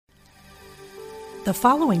The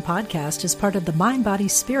following podcast is part of the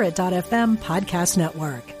MindBodySpirit.fm podcast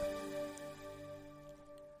network.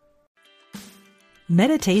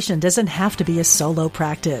 Meditation doesn't have to be a solo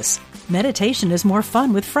practice. Meditation is more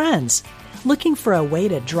fun with friends. Looking for a way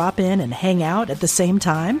to drop in and hang out at the same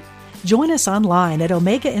time? Join us online at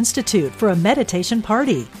Omega Institute for a meditation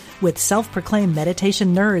party with self-proclaimed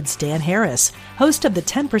meditation nerds Dan Harris, host of the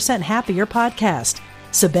 10% Happier podcast,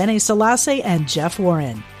 Sebene Selassie, and Jeff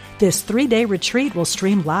Warren. This 3-day retreat will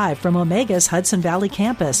stream live from Omega's Hudson Valley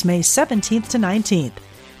campus May 17th to 19th.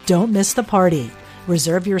 Don't miss the party.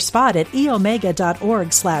 Reserve your spot at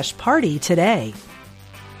eomega.org/party today.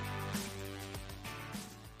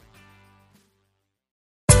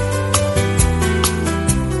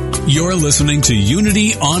 You're listening to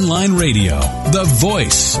Unity Online Radio, the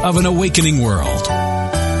voice of an awakening world.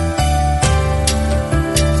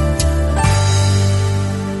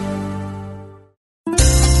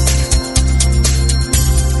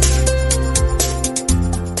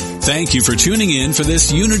 Thank you for tuning in for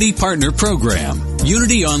this Unity Partner Program.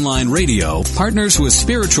 Unity Online Radio partners with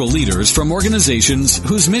spiritual leaders from organizations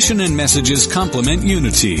whose mission and messages complement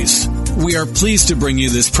Unity's. We are pleased to bring you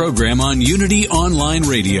this program on Unity Online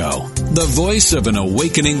Radio, the voice of an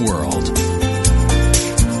awakening world.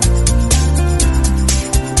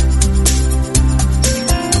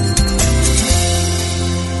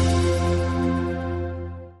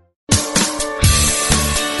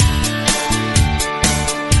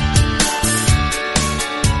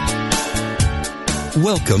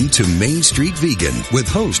 Welcome to Main Street Vegan with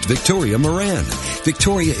host Victoria Moran.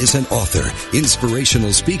 Victoria is an author,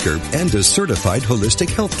 inspirational speaker, and a certified holistic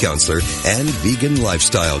health counselor and vegan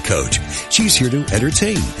lifestyle coach. She's here to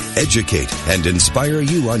entertain, educate, and inspire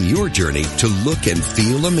you on your journey to look and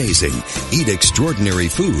feel amazing, eat extraordinary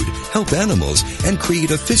food, help animals, and create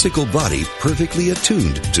a physical body perfectly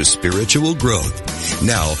attuned to spiritual growth.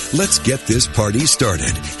 Now, let's get this party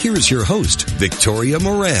started. Here is your host, Victoria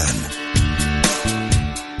Moran.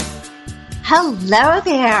 Hello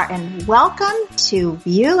there, and welcome to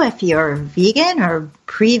you if you're vegan or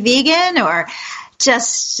pre-vegan or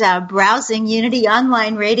just browsing Unity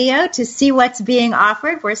Online Radio to see what's being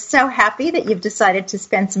offered. We're so happy that you've decided to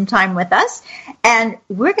spend some time with us, and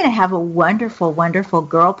we're going to have a wonderful, wonderful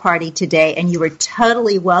girl party today, and you are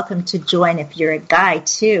totally welcome to join if you're a guy,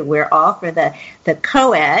 too. We're all for the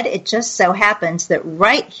co-ed. It just so happens that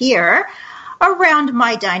right here around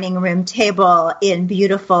my dining room table in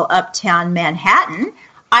beautiful uptown Manhattan,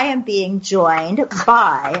 I am being joined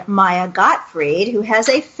by Maya Gottfried, who has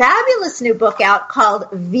a fabulous new book out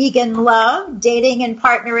called Vegan Love, Dating and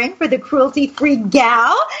Partnering for the Cruelty-Free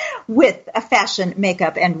Gal, with a fashion,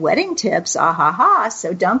 makeup, and wedding tips.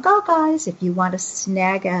 So don't go, guys. If you want to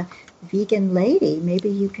snag a vegan lady, maybe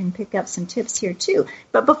you can pick up some tips here, too.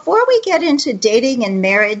 But before we get into dating and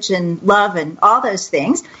marriage and love and all those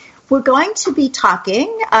things, we're going to be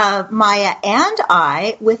talking, Maya and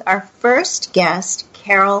I, with our first guest,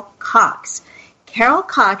 Carol Cox. Carol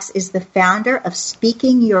Cox is the founder of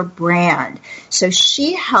Speaking Your Brand. So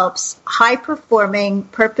she helps high-performing,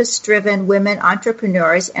 purpose-driven women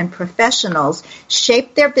entrepreneurs and professionals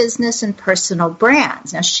shape their business and personal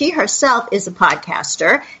brands. Now, she herself is a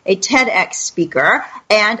podcaster, a TEDx speaker,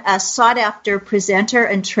 and a sought-after presenter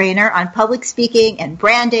and trainer on public speaking and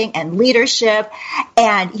branding and leadership.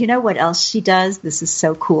 And you know what else she does? This is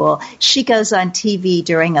so cool. She goes on TV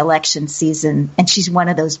during election season, and she's one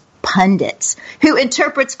of those pundits who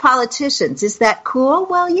interprets politicians. Is that cool?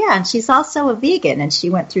 Well, yeah, and she's also a vegan, and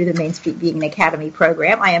she went through the Main Street Vegan Academy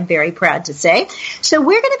program, I am very proud to say. So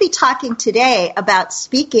we're going to be talking today about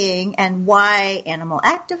speaking and why animal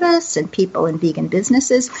activists and people in vegan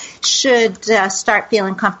businesses should start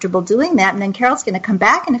feeling comfortable doing that. And then Carol's going to come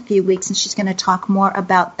back in a few weeks, and she's going to talk more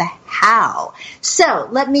about the how. So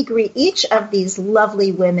let me greet each of these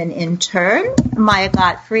lovely women in turn. Maya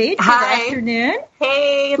Gottfried, good afternoon.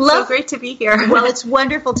 Hey, it's so great to be here. Well, it's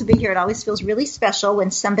wonderful to be here. It always feels really special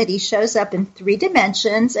when somebody shows up in 3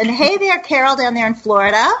 dimensions. And hey there, Carol, down there in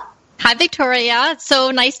Florida. Hi, Victoria. It's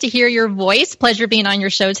so nice to hear your voice. Pleasure being on your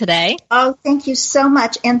show today. Oh, thank you so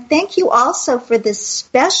much. And thank you also for this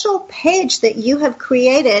special page that you have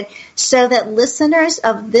created so that listeners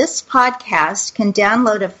of this podcast can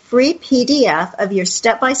download a free PDF of your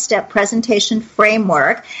step-by-step presentation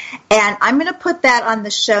framework. And I'm going to put that on the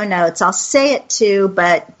show notes. I'll say it too,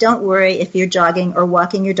 but don't worry if you're jogging or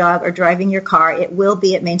walking your dog or driving your car. It will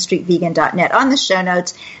be at mainstreetvegan.net on the show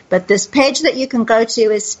notes. But this page that you can go to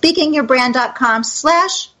is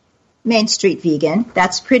speakingyourbrand.com/mainstreetvegan.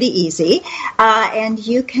 That's pretty easy. And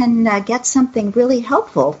you can get something really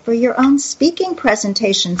helpful for your own speaking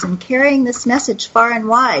presentations and carrying this message far and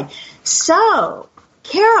wide. So,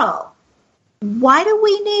 Carol, why do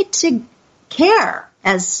we need to care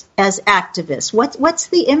as activists? What's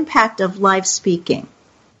the impact of live speaking?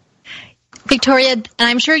 Victoria, and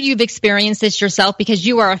I'm sure you've experienced this yourself because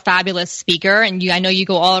you are a fabulous speaker, and I know you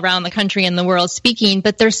go all around the country and the world speaking,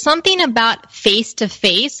 but there's something about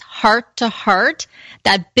face-to-face, heart-to-heart,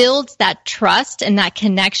 that builds that trust and that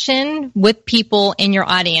connection with people in your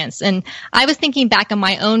audience. And I was thinking back on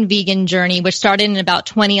my own vegan journey, which started in about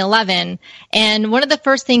 2011. And one of the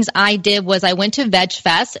first things I did was I went to Veg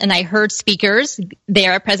Fest and I heard speakers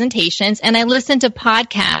there at presentations, and I listened to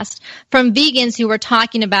podcasts from vegans who were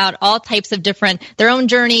talking about all types of different, their own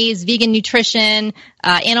journeys, vegan nutrition,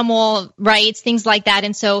 animal rights, things like that.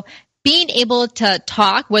 And so being able to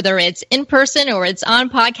talk, whether it's in person or it's on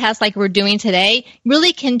podcasts like we're doing today,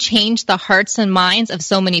 really can change the hearts and minds of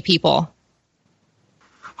so many people.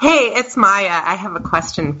 Hey, it's Maya. I have a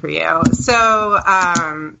question for you. So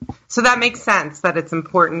that makes sense that it's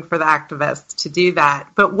important for the activists to do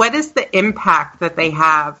that. But what is the impact that they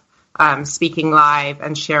have speaking live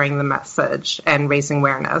and sharing the message and raising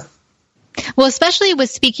awareness? Well, especially with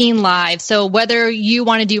speaking live. So whether you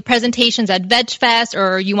want to do presentations at VegFest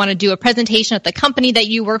or you want to do a presentation at the company that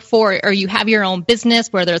you work for, or you have your own business,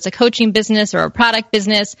 whether it's a coaching business or a product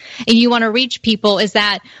business, and you want to reach people, is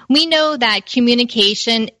that we know that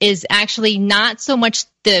communication is actually not so much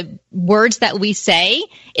the words that we say.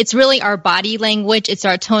 It's really our body language. It's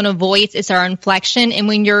our tone of voice. It's our inflection. And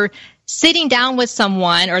when you're sitting down with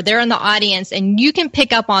someone or they're in the audience and you can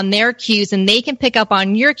pick up on their cues and they can pick up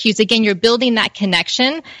on your cues, again, you're building that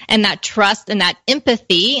connection and that trust and that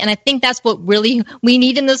empathy. And I think that's what really we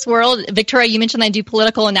need in this world. Victoria, you mentioned I do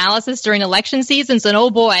political analysis during election seasons, and oh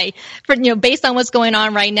boy, based on what's going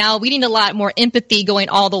on right now, we need a lot more empathy going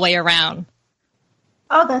all the way around.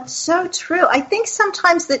 Oh, that's so true. I think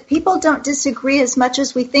sometimes that people don't disagree as much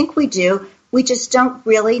as we think we do. We just don't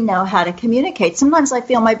really know how to communicate. Sometimes I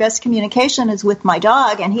feel my best communication is with my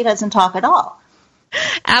dog, and he doesn't talk at all.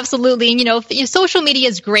 Absolutely. And, social media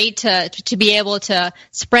is great to be able to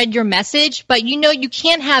spread your message, but, you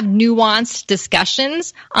can't have nuanced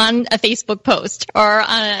discussions on a Facebook post or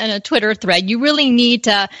on a Twitter thread. You really need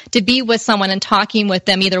to be with someone and talking with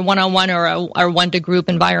them either one-on-one or one-to-group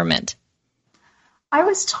environment. I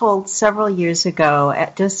was told several years ago,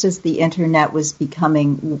 just as the internet was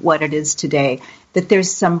becoming what it is today, that there's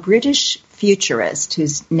some British futurist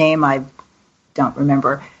whose name I don't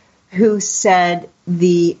remember, who said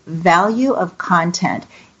the value of content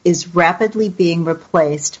is rapidly being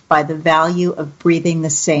replaced by the value of breathing the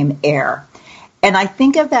same air. And I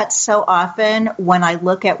think of that so often when I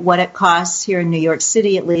look at what it costs here in New York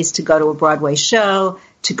City, at least, to go to a Broadway show,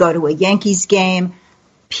 to go to a Yankees game.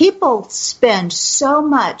 People spend so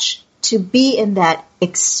much to be in that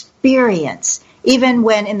experience, even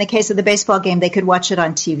when, in the case of the baseball game, they could watch it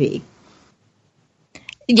on TV.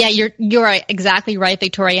 Yeah, you're exactly right,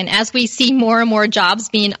 Victoria. And as we see more and more jobs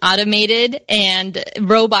being automated and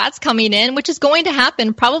robots coming in, which is going to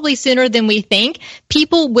happen probably sooner than we think,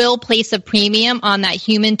 people will place a premium on that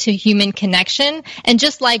human-to-human connection. And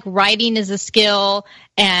just like writing is a skill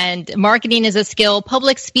and marketing is a skill,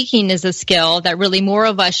 public speaking is a skill that really more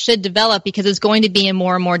of us should develop because it's going to be in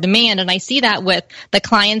more and more demand. And I see that with the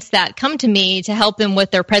clients that come to me to help them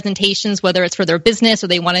with their presentations, whether it's for their business or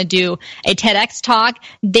they want to do a TEDx talk.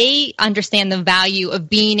 They understand the value of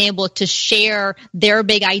being able to share their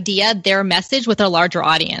big idea, their message with a larger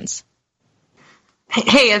audience.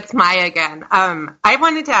 Hey, it's Maya again. I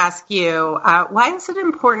wanted to ask you, why is it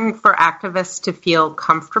important for activists to feel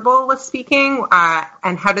comfortable with speaking,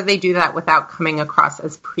 and how do they do that without coming across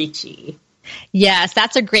as preachy? Yes,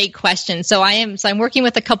 that's a great question. So I'm working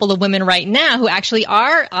with a couple of women right now who actually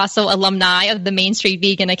are also alumni of the Main Street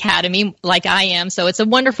Vegan Academy, like I am. So it's a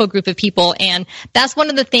wonderful group of people. And that's one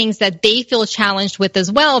of the things that they feel challenged with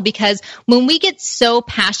as well, because when we get so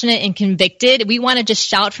passionate and convicted, we want to just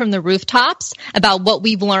shout from the rooftops about what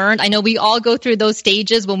we've learned. I know we all go through those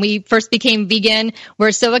stages when we first became vegan.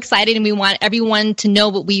 We're so excited and we want everyone to know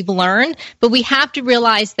what we've learned. But we have to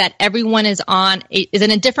realize that everyone is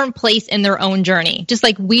in a different place in their own journey. Just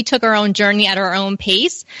like we took our own journey at our own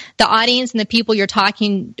pace, the audience and the people you're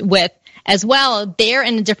talking with as well, they're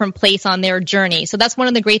in a different place on their journey. So that's one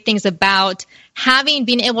of the great things about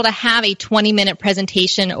being able to have a 20-minute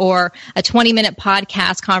presentation or a 20-minute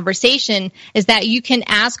podcast conversation is that you can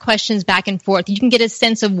ask questions back and forth. You can get a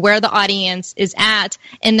sense of where the audience is at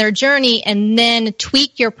in their journey and then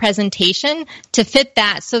tweak your presentation to fit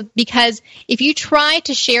that. So because if you try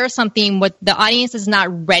to share something with the audience is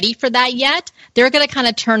not ready for that yet, they're going to kind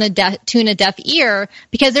of tune a deaf ear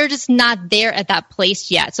because they're just not there at that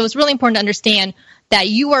place yet. So it's really important to understand that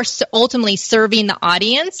you are ultimately serving the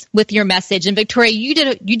audience with your message. And Victoria, you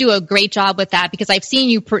do a great job with that, because I've seen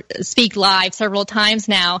you speak live several times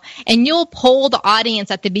now, and you'll poll the audience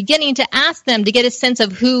at the beginning to ask them to get a sense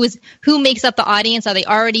of who makes up the audience. Are they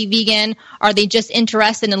already vegan? Are they just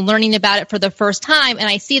interested in learning about it for the first time? And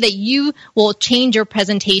I see that you will change your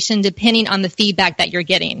presentation depending on the feedback that you're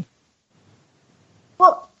getting.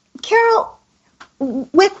 Well, Carol,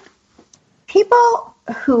 with people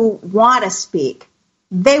who want to speak,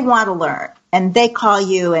 they want to learn, and they call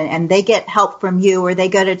you and they get help from you, or they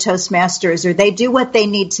go to Toastmasters, or they do what they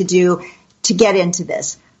need to do to get into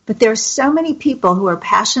this. But there are so many people who are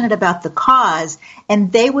passionate about the cause,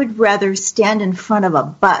 and they would rather stand in front of a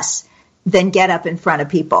bus than get up in front of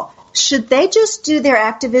people. Should they just do their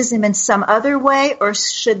activism in some other way, or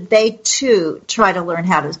should they too try to learn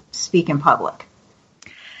how to speak in public?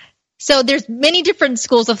 So there's many different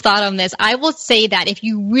schools of thought on this. I will say that if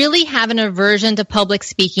you really have an aversion to public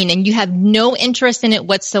speaking and you have no interest in it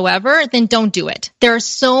whatsoever, then don't do it. There are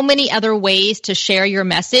so many other ways to share your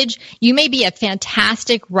message. You may be a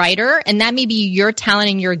fantastic writer, and that may be your talent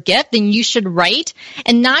and your gift, then you should write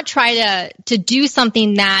and not try to do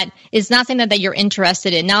something that is not something that you're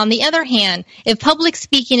interested in. Now, on the other hand, if public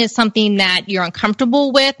speaking is something that you're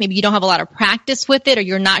uncomfortable with, maybe you don't have a lot of practice with it, or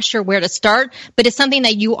you're not sure where to start, but it's something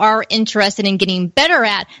that you are interested in getting better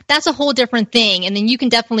at, that's a whole different thing. And then you can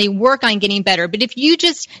definitely work on getting better. But if you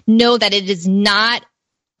just know that it is not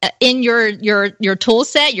in your tool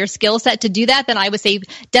set, your skill set to do that, then I would say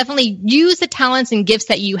definitely use the talents and gifts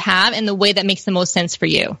that you have in the way that makes the most sense for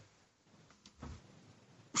you.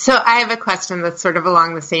 So I have a question that's sort of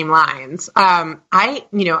along the same lines. I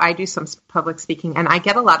do some public speaking, and I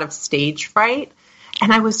get a lot of stage fright.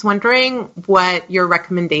 And I was wondering what your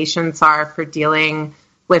recommendations are for dealing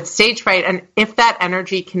with stage fright, and if that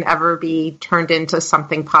energy can ever be turned into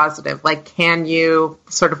something positive. Like, can you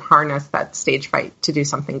sort of harness that stage fright to do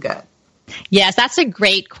something good? Yes, that's a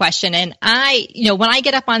great question. And when I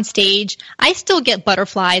get up on stage, I still get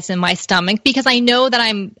butterflies in my stomach, because I know that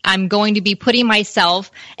I'm going to be putting myself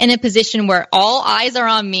in a position where all eyes are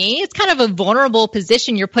on me. It's kind of a vulnerable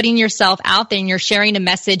position. You're putting yourself out there and you're sharing a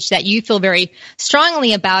message that you feel very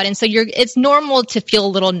strongly about. And so it's normal to feel a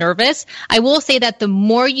little nervous. I will say that the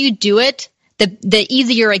more you do it, the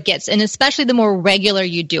easier it gets, and especially the more regular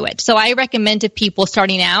you do it. So I recommend to people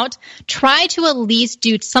starting out, try to at least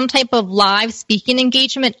do some type of live speaking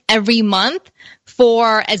engagement every month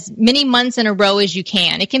for as many months in a row as you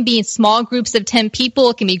can. It can be in small groups of 10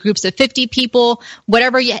 people. It can be groups of 50 people,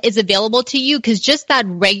 whatever is available to you, because just that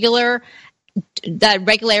regularity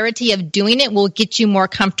of doing it will get you more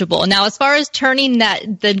comfortable. Now, as far as turning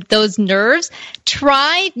those nerves,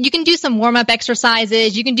 you can do some warm-up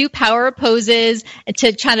exercises. You can do power poses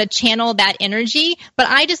to try to channel that energy. But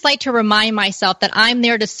I just like to remind myself that I'm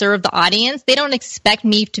there to serve the audience. They don't expect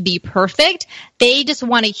me to be perfect. They just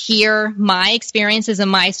want to hear my experiences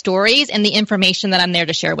and my stories and the information that I'm there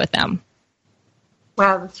to share with them.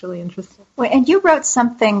 Wow, that's really interesting. Well, and you wrote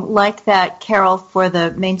something like that, Carol, for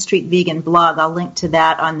the Main Street Vegan blog. I'll link to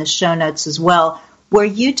that on the show notes as well, where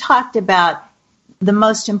you talked about the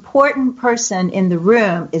most important person in the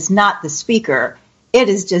room is not the speaker. It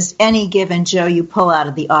is just any given Joe you pull out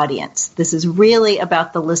of the audience. This is really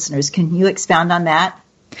about the listeners. Can you expound on that?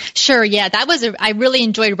 Sure. Yeah, I really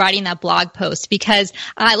enjoyed writing that blog post, because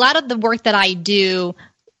a lot of the work that I do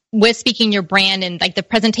with speaking your brand and like the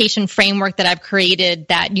presentation framework that I've created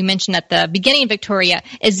that you mentioned at the beginning, Victoria,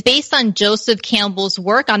 is based on Joseph Campbell's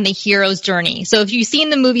work on the hero's journey. So if you've seen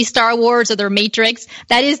the movie Star Wars or The Matrix,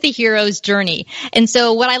 that is the hero's journey. And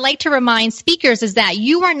so what I like to remind speakers is that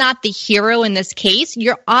you are not the hero in this case.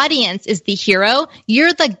 Your audience is the hero.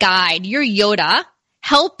 You're the guide. You're Yoda,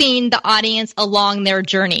 helping the audience along their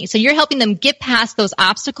journey. So you're helping them get past those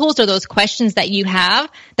obstacles or those questions that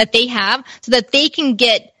they have, so that they can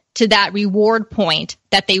get to that reward point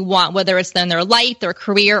that they want, whether it's in their life, their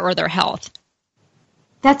career, or their health.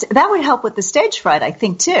 That would help with the stage fright, I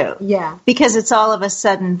think, too. Yeah. Because it's all of a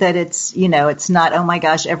sudden that it's not, oh my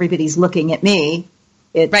gosh, everybody's looking at me.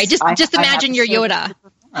 It's, right. Just imagine you're Yoda.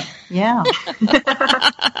 Yeah.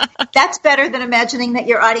 That's better than imagining that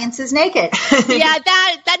your audience is naked. Yeah,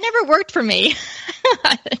 that never worked for me.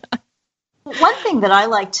 One thing that I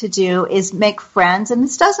like to do is make friends, and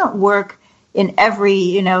this doesn't work in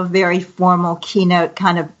every, very formal keynote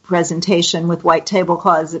kind of presentation with white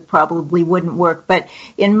tablecloths. It probably wouldn't work. But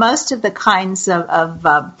in most of the kinds of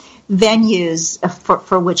venues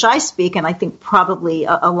for which I speak, and I think probably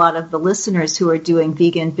a lot of the listeners who are doing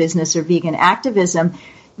vegan business or vegan activism,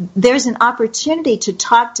 there's an opportunity to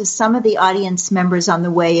talk to some of the audience members on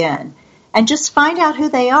the way in and just find out who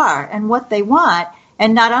they are and what they want.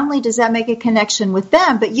 And not only does that make a connection with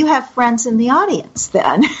them, but you have friends in the audience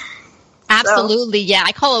then. Absolutely. Yeah.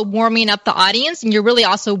 I call it warming up the audience, and you're really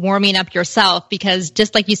also warming up yourself, because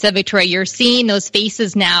just like you said, Victoria, you're seeing those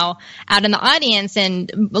faces now out in the audience, and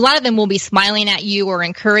a lot of them will be smiling at you or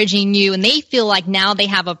encouraging you, and they feel like now they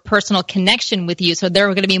have a personal connection with you. So they're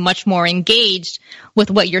going to be much more engaged with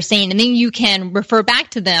what you're saying, and then you can refer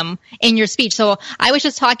back to them in your speech. So I was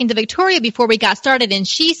just talking to Victoria before we got started, and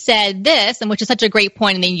she said this, and which is such a great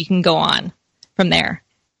point, and then you can go on from there.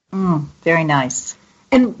 Very nice.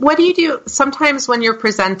 And what do you do sometimes when you're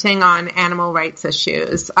presenting on animal rights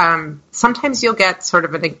issues? Sometimes you'll get sort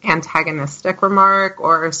of an antagonistic remark,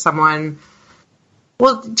 or someone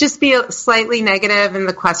will just be slightly negative in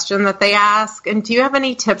the question that they ask. And do you have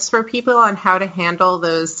any tips for people on how to handle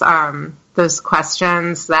those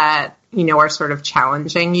questions that, are sort of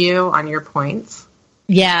challenging you on your points?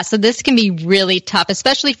 Yeah, so this can be really tough,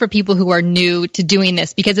 especially for people who are new to doing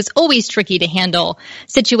this, because it's always tricky to handle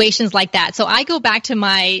situations like that. So I go back to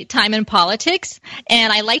my time in politics,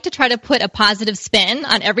 and I like to try to put a positive spin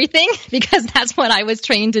on everything, because that's what I was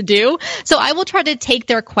trained to do. So I will try to take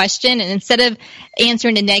their question, and instead of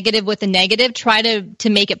answering a negative with a negative, try to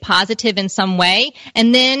make it positive in some way.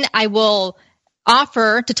 And then I will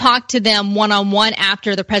offer to talk to them one-on-one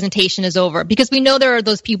after the presentation is over, because we know there are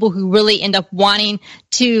those people who really end up wanting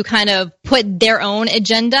to kind of put their own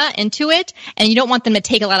agenda into it, and you don't want them to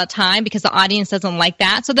take a lot of time because the audience doesn't like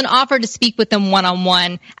that. So then offer to speak with them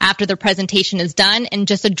one-on-one after the presentation is done and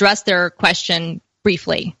just address their question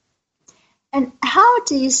briefly. And how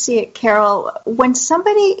do you see it, Carol, when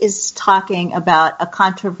somebody is talking about a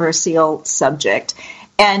controversial subject?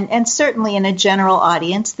 And certainly in a general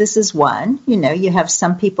audience, this is one. You have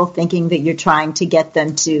some people thinking that you're trying to get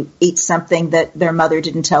them to eat something that their mother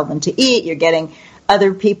didn't tell them to eat. You're getting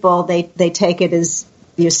other people, they take it as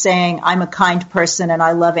you're saying, I'm a kind person and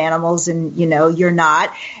I love animals, and, you're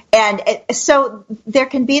not. And so there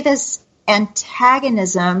can be this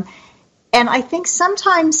antagonism. And I think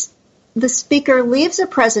sometimes the speaker leaves a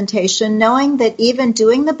presentation knowing that even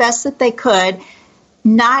doing the best that they could,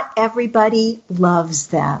 not everybody loves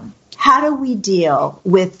them. How do we deal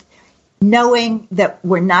with knowing that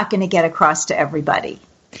we're not going to get across to everybody?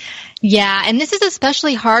 Yeah, and this is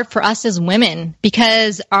especially hard for us as women,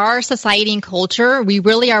 because our society and culture, we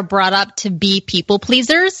really are brought up to be people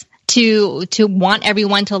pleasers, to want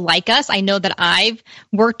everyone to like us. I know that I've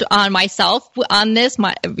worked on myself on this,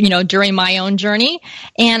 during my own journey.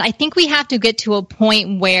 And I think we have to get to a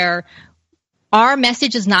point where our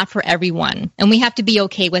message is not for everyone, and we have to be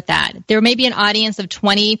okay with that. There may be an audience of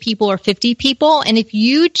 20 people or 50 people, and if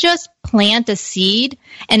you just plant a seed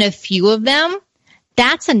and a few of them,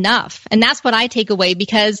 that's enough. And that's what I take away,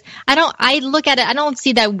 because I look at it, I don't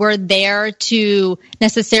see that we're there to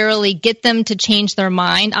necessarily get them to change their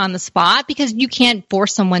mind on the spot, because you can't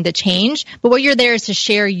force someone to change. But what you're there is to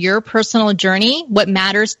share your personal journey, what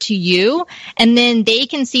matters to you, and then they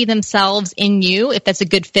can see themselves in you if that's a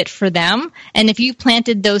good fit for them. And if you've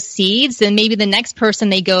planted those seeds, then maybe the next person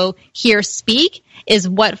they go hear speak is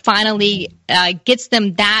what finally gets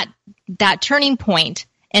them that turning point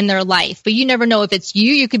in their life. But you never know if it's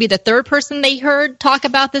you. You could be the third person they heard talk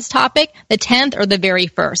about this topic, the 10th, or the very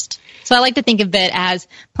first. So I like to think of it as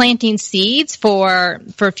planting seeds for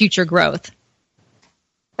future growth.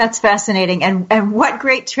 That's fascinating. And what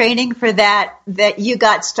great training for that you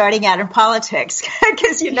got starting out in politics,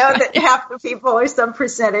 because you know that half the people or some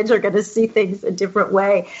percentage are going to see things a different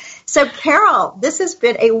way. So, Carol, this has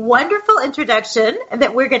been a wonderful introduction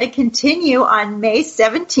that we're going to continue on May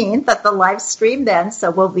 17th at the live stream then. So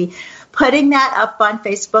we'll be putting that up on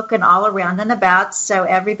Facebook and all around and about. So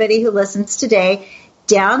everybody who listens today,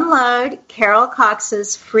 download Carol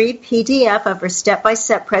Cox's free PDF of her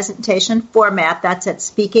step-by-step presentation format. That's at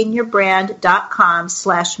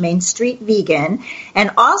speakingyourbrand.com/Main Street Vegan.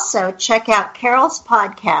 And also check out Carol's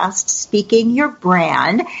podcast, Speaking Your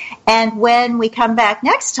Brand. And when we come back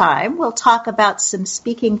next time, we'll talk about some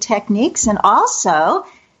speaking techniques and also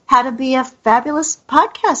how to be a fabulous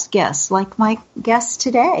podcast guest like my guest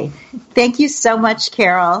today. Thank you so much,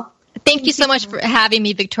 Carol. Thank you so much for having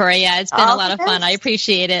me, Victoria. It's been a lot of fun. I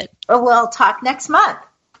appreciate it. We'll talk next month.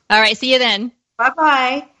 All right. See you then.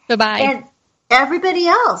 Bye-bye. Bye-bye. And everybody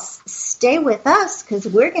else, stay with us, because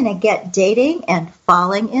we're going to get dating and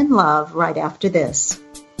falling in love right after this.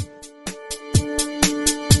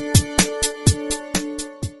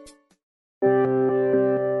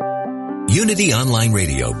 Unity Online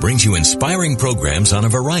Radio brings you inspiring programs on a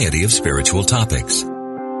variety of spiritual topics.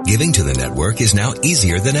 Giving to the network is now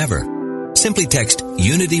easier than ever. Simply text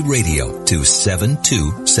Unity Radio to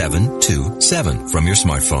 72727 from your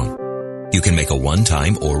smartphone. You can make a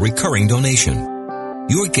one-time or recurring donation.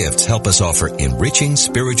 Your gifts help us offer enriching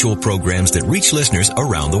spiritual programs that reach listeners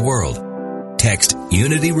around the world. Text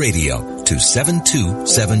Unity Radio to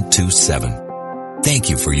 72727. Thank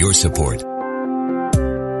you for your support.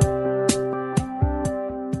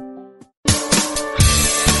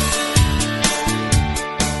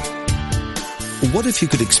 What if you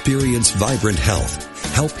could experience vibrant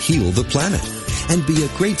health, help heal the planet, and be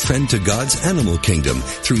a great friend to God's animal kingdom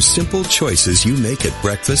through simple choices you make at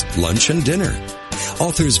breakfast, lunch, and dinner?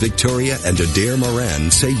 Authors Victoria and Adair Moran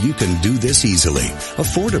say you can do this easily,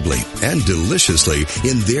 affordably, and deliciously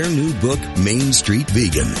in their new book, Main Street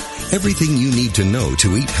Vegan. Everything you need to know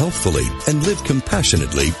to eat healthfully and live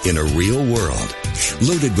compassionately in a real world.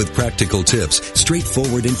 Loaded with practical tips,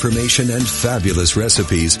 straightforward information, and fabulous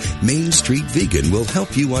recipes, Main Street Vegan will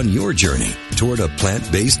help you on your journey toward a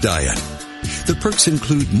plant-based diet. The perks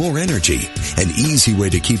include more energy, an easy way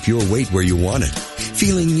to keep your weight where you want it,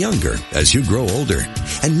 feeling younger as you grow older,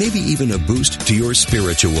 and maybe even a boost to your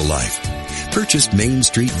spiritual life. Purchase Main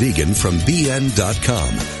Street Vegan from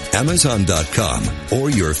BN.com, Amazon.com, or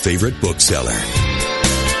your favorite bookseller.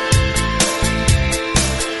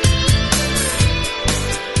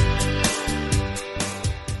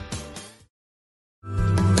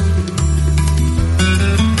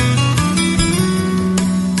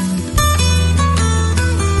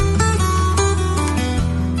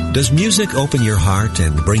 Does music open your heart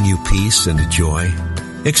and bring you peace and joy?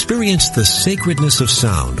 Experience the sacredness of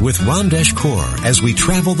sound with Ramdesh Kaur as we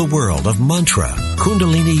travel the world of mantra,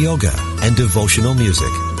 Kundalini yoga, and devotional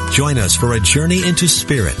music. Join us for a journey into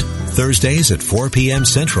spirit. Thursdays at 4 p.m.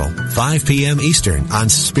 Central, 5 p.m. Eastern on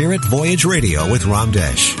Spirit Voyage Radio with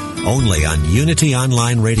Ramdesh. Only on Unity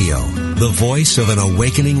Online Radio, the voice of an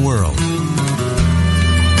awakening world.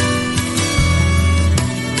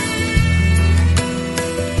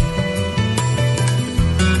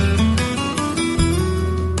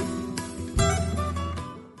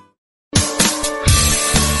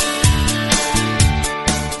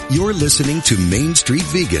 You're listening to Main Street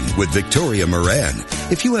Vegan with Victoria Moran.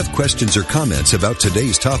 If you have questions or comments about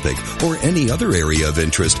today's topic or any other area of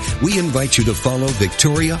interest, we invite you to follow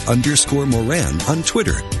Victoria_Moran on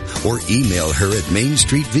Twitter or email her at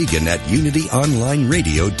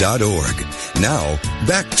mainstreetvegan@unityonlineradio.org. Now,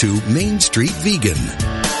 back to Main Street Vegan.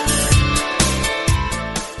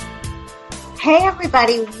 Hey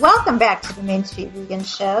everybody, welcome back to the Main Street Vegan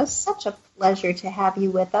Show. Such a pleasure to have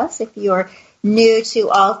you with us. If you're new to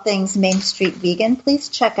all things Main Street Vegan, please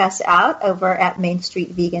check us out over at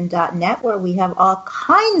mainstreetvegan.net, where we have all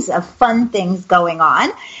kinds of fun things going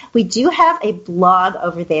on. We do have a blog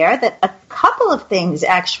over there that a couple of things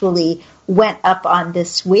actually went up on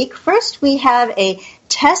this week. First, we have a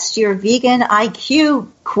Test Your Vegan IQ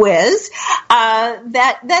quiz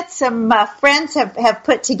that some friends have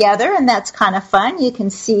put together, and that's kind of fun. You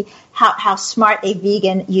can see how smart a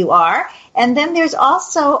vegan you are. And then there's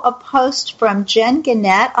also a post from Jen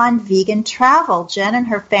Gannett on vegan travel. Jen and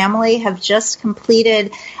her family have just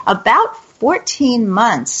completed about 14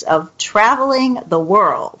 months of traveling the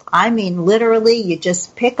world. I mean, literally, you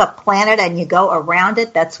just pick a planet and you go around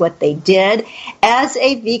it. That's what they did as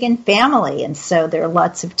a vegan family. And so there are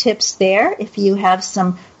lots of tips there if you have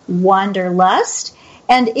some wanderlust.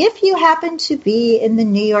 And if you happen to be in the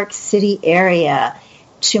New York City area,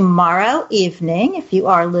 tomorrow evening, if you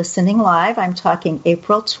are listening live, I'm talking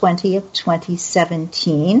April 20th,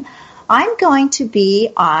 2017, I'm going to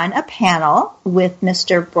be on a panel with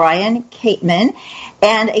Mr. Brian Cateman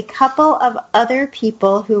and a couple of other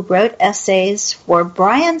people who wrote essays for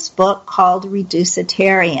Brian's book called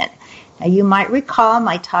Reducitarian. Now, you might recall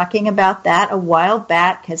my talking about that a while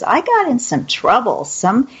back because I got in some trouble.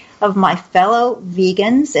 Some of my fellow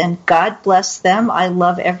vegans, and God bless them, I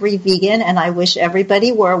love every vegan and I wish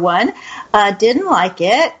everybody were one, didn't like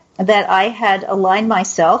it, that I had aligned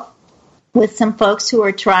myself with some folks who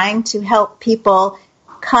are trying to help people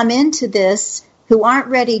come into this who aren't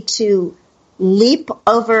ready to leap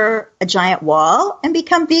over a giant wall and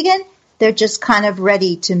become vegan. They're just kind of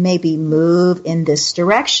ready to maybe move in this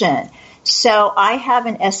direction. So I have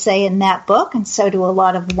an essay in that book, and so do a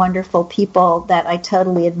lot of wonderful people that I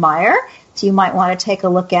totally admire. So you might want to take a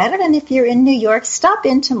look at it. And if you're in New York, stop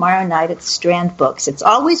in tomorrow night at Strand Books. It's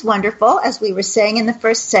always wonderful, as we were saying in the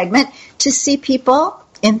first segment, to see people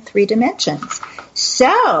in 3 dimensions.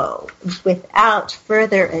 So without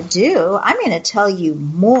further ado, I'm going to tell you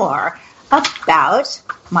more about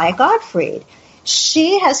Maya Gottfried.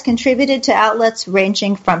 She has contributed to outlets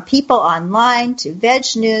ranging from People Online to Veg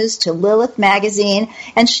News to Lilith Magazine,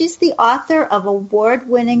 and she's the author of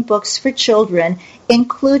award-winning books for children,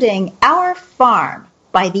 including Our Farm,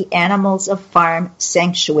 by the Animals of Farm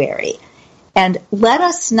Sanctuary. And let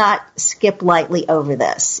us not skip lightly over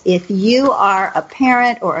this. If you are a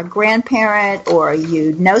parent or a grandparent, or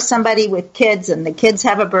you know somebody with kids and the kids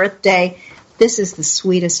have a birthday, this is the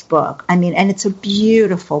sweetest book. I mean, and it's a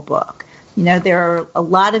beautiful book. You know, there are a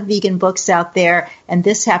lot of vegan books out there, and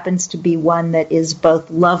this happens to be one that is both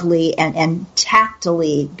lovely and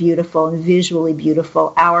tactily beautiful and visually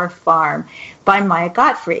beautiful, Our Farm by Maya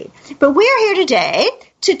Gottfried. But we're here today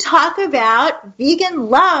to talk about vegan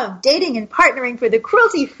love, dating and partnering for the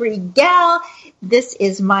cruelty-free gal. This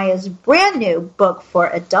is Maya's brand new book for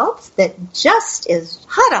adults that just is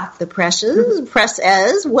hot off the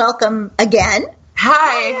presses. Welcome again.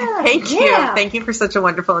 Hi, thank you. Thank you for such a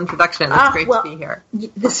wonderful introduction. It's great to be here.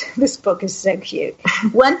 This book is so cute.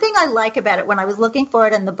 One thing I like about it, when I was looking for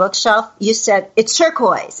it on the bookshelf, you said, it's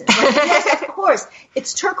turquoise. It's like, yes, of course,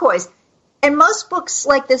 it's turquoise. And most books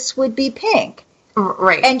like this would be pink.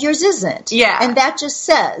 Right. And yours isn't. Yeah. And that just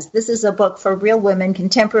says this is a book for real women,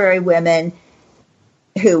 contemporary women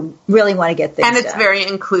who really want to get things done. And it's very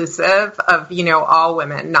inclusive of, you know, all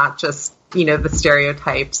women, not just, you know, the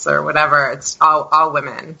stereotypes or whatever. It's all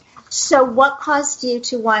women. So what caused you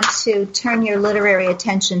to want to turn your literary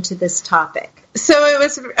attention to this topic? So it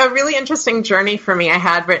was a really interesting journey for me. I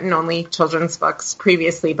had written only children's books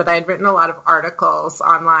previously, but I had written a lot of articles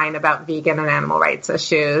online about vegan and animal rights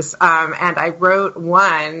issues. And I wrote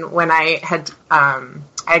one when I had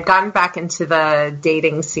gotten back into the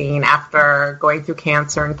dating scene after going through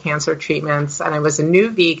cancer and cancer treatments, and I was a new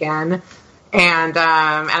vegan. And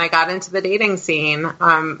I got into the dating scene,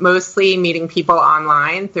 mostly meeting people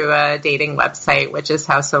online through a dating website, which is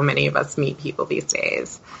how so many of us meet people these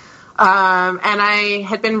days. And I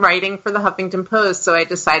had been writing for the Huffington Post, so I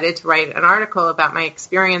decided to write an article about my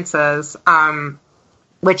experiences,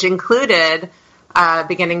 which included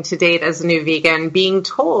beginning to date as a new vegan, being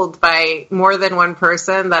told by more than one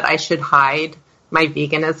person that I should hide my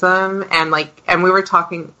veganism. And we were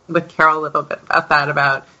talking with Carol a little bit about that,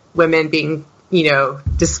 about women being, you know,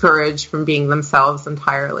 discouraged from being themselves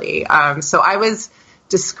entirely. So I was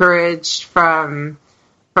discouraged from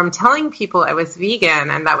telling people I was vegan,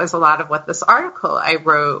 and that was a lot of what this article I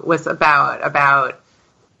wrote was about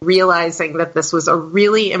realizing that this was a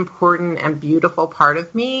really important and beautiful part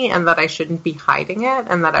of me, and that I shouldn't be hiding it,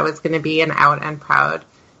 and that I was going to be an out and proud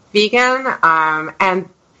vegan. And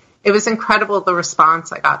it was incredible, the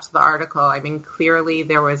response I got to the article. I mean, clearly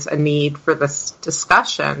there was a need for this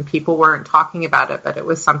discussion. People weren't talking about it, but it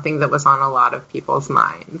was something that was on a lot of people's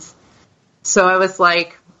minds. So I was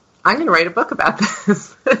like, I'm going to write a book about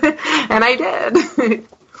this. And I did.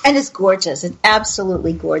 And it's gorgeous. It's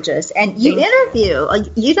absolutely gorgeous. And you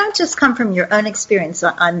you don't just come from your own experience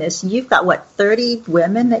on this. You've got, 30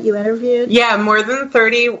 women that you interviewed? Yeah, more than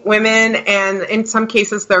 30 women. And in some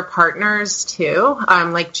cases, they're partners, too.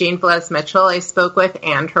 Like Jane Velez Mitchell I spoke with,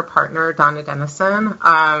 and her partner, Donna Dennison.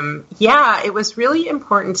 It was really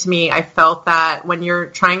important to me. I felt that when you're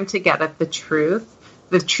trying to get at the truth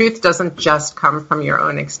doesn't just come from your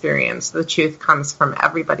own experience. The truth comes from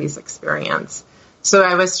everybody's experience. So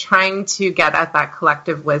I was trying to get at that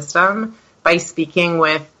collective wisdom by speaking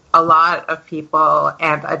with a lot of people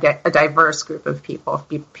and a diverse group of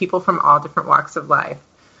people from all different walks of life.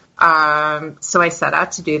 So I set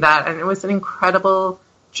out to do that, and it was an incredible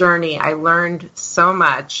journey. I learned so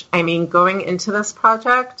much. I mean, going into this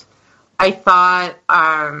project, I thought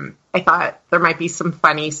there might be some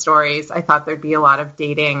funny stories. I thought there'd be a lot of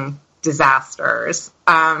dating disasters.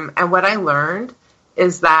 And what I learned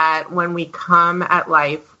is that when we come at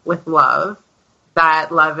life with love, that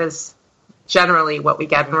love is generally what we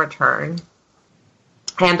get in return.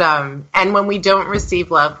 And when we don't receive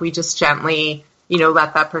love, we just gently,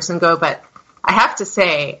 let that person go. But I have to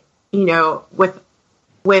say,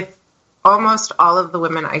 with almost all of the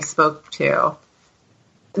women I spoke to,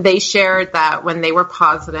 they shared that when they were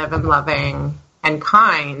positive and loving and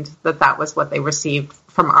kind, that was what they received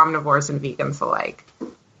from omnivores and vegans alike.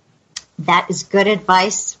 That is good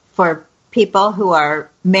advice for people who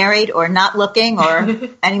are married or not looking,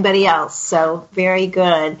 or anybody else. So very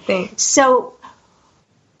good. Thanks. So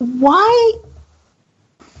why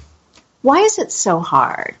is it so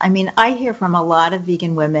hard? I mean, I hear from a lot of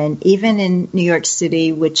vegan women, even in New York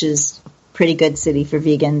City, which is a pretty good city for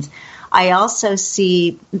vegans. I also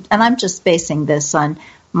see, and I'm just basing this on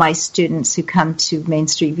my students who come to Main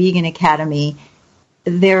Street Vegan Academy,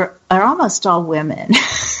 they're almost all women.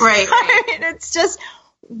 Right. I mean, it's just,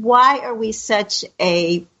 why are we such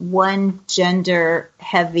a one gender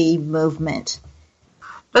heavy movement?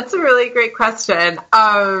 That's a really great question.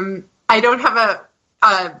 I don't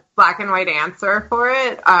have black and white answer for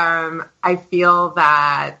it. I feel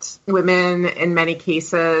that women in many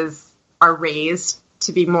cases are raised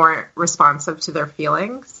to be more responsive to their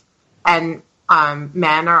feelings, and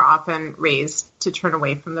men are often raised to turn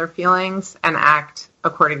away from their feelings and act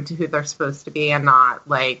according to who they're supposed to be and not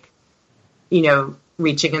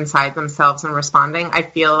reaching inside themselves and responding. I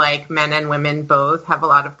feel like men and women both have a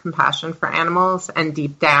lot of compassion for animals, and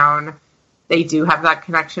deep down they do have that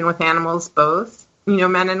connection with animals, both,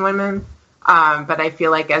 men and women. But I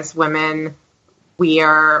feel like as women, we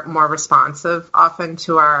are more responsive often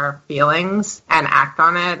to our feelings and act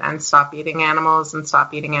on it and stop eating animals and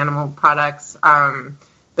stop eating animal products,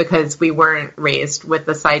 because we weren't raised with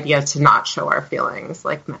this idea to not show our feelings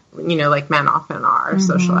like men often are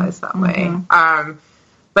socialized that way.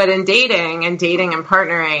 But in dating and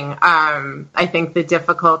partnering, I think the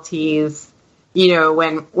difficulties,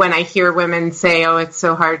 when I hear women say, oh, it's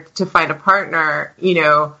so hard to find a partner,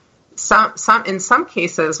 in some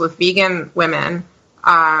cases with vegan women,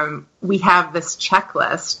 we have this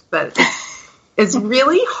checklist that is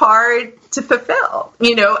really hard to fulfill,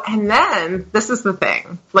 and then this is the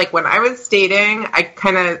thing. Like when I was dating, I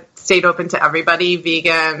kind of stayed open to everybody,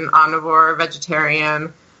 vegan, omnivore,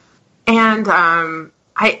 vegetarian. And,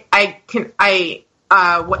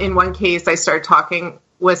 in one case, I started talking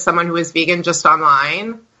with someone who was vegan just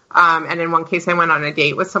online. And in one case, I went on a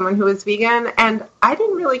date with someone who was vegan, and I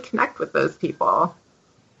didn't really connect with those people.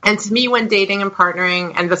 And to me, when dating and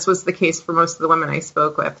partnering, and this was the case for most of the women I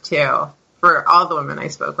spoke with too, for all the women I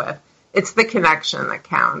spoke with, it's the connection that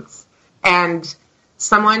counts. And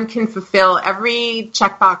someone can fulfill every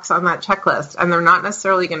checkbox on that checklist, and they're not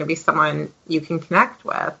necessarily going to be someone you can connect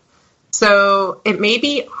with. So it may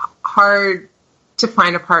be hard to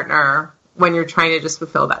find a partner when you're trying to just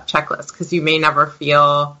fulfill that checklist, because you may never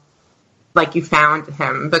feel like you found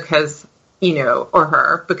him because, or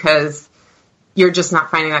her, because you're just not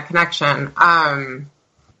finding that connection.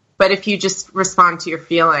 But if you just respond to your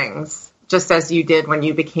feelings, just as you did when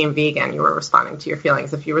you became vegan, you were responding to your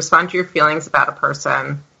feelings. If you respond to your feelings about a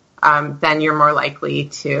person, then you're more likely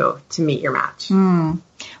to meet your match.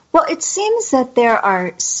 Well, it seems that there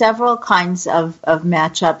are several kinds of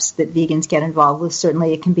matchups that vegans get involved with.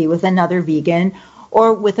 Certainly it can be with another vegan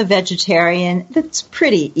or with a vegetarian. That's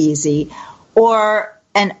pretty easy. Or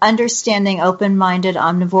an understanding, open-minded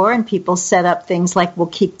omnivore, and people set up things like we'll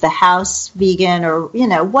keep the house vegan or,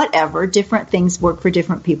 whatever. Different things work for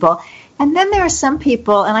different people. And then there are some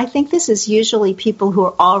people, and I think this is usually people who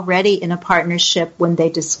are already in a partnership when they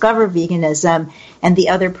discover veganism and the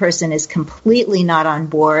other person is completely not on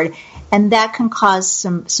board, and that can cause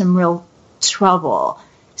some real trouble.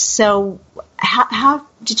 So how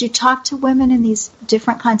did you talk to women in these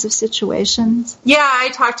different kinds of situations? Yeah, I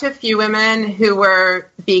talked to a few women who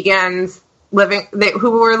were vegans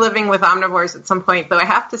who were living with omnivores at some point, though I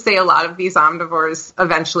have to say a lot of these omnivores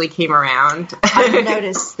eventually came around. I've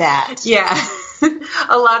noticed that. Yeah.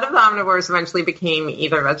 A lot of the omnivores eventually became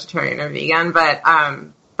either vegetarian or vegan, but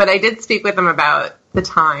I did speak with them about the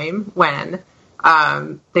time when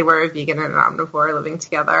they were a vegan and an omnivore living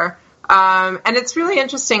together. And it's really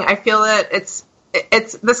interesting. I feel that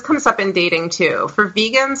this comes up in dating too. For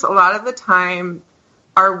vegans, a lot of the time,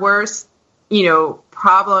 our worst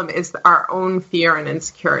problem is our own fear and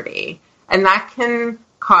insecurity. And that can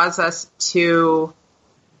cause us to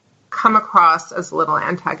come across as a little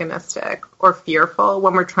antagonistic or fearful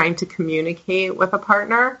when we're trying to communicate with a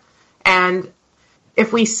partner. And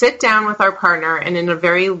if we sit down with our partner and in a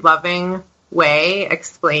very loving way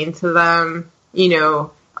explain to them,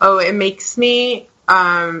 it makes me,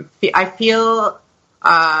 I feel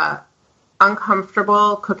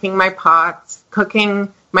uncomfortable cooking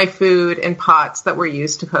my food in pots that were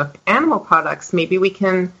used to cook animal products. Maybe we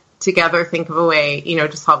can together think of a way,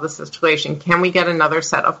 to solve this situation. Can we get another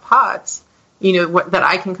set of pots, that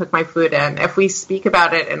I can cook my food in? If we speak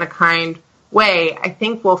about it in a kind way, I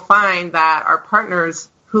think we'll find that our partners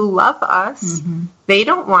who love us, they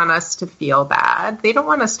don't want us to feel bad. They don't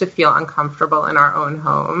want us to feel uncomfortable in our own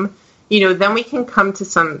home. Then we can come to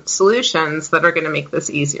some solutions that are going to make this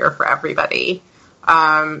easier for everybody.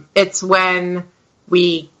 It's when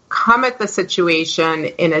we come at the situation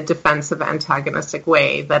in a defensive, antagonistic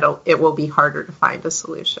way that it will be harder to find a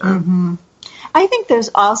solution. I think there's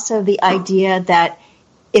also the idea that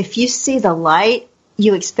if you see the light,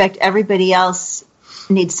 you expect everybody else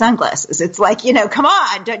needs sunglasses. It's like, come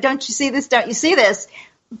on, don't you see this? Don't you see this?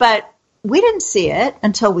 But we didn't see it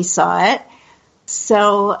until we saw it.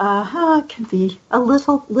 So it can be a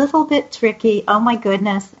little bit tricky. Oh, my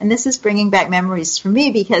goodness. And this is bringing back memories for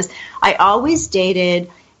me because I always dated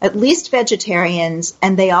at least vegetarians,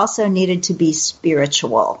 and they also needed to be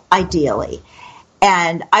spiritual, ideally.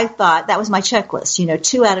 And I thought that was my checklist,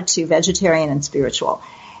 2 out of 2, vegetarian and spiritual.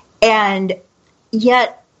 And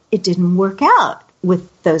yet it didn't work out with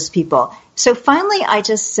those people. So finally I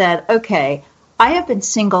just said, okay, I have been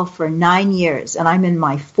single for 9 years and I'm in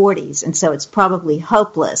my 40s, and so it's probably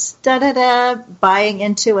hopeless. Buying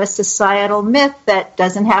into a societal myth that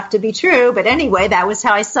doesn't have to be true. But anyway, that was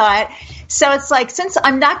how I saw it. So it's like, since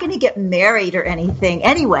I'm not going to get married or anything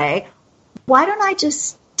anyway, why don't I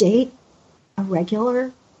just date a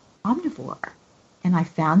regular omnivore? And I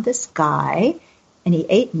found this guy, and he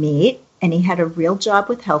ate meat, and he had a real job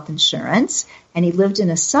with health insurance, and he lived in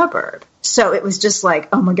a suburb. So it was just like,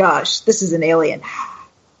 oh my gosh, this is an alien.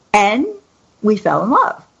 And we fell in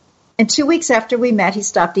love. And 2 weeks after we met, he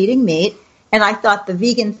stopped eating meat, and I thought the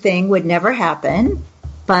vegan thing would never happen.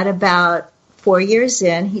 But about 4 years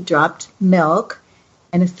in, he dropped milk,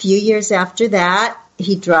 and a few years after that,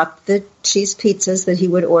 he dropped the cheese pizzas that he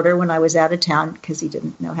would order when I was out of town because he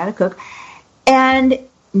didn't know how to cook. And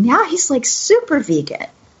now he's like super vegan.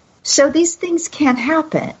 So these things can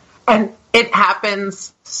happen. And it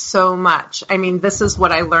happens so much. I mean, this is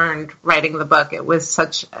what I learned writing the book. It was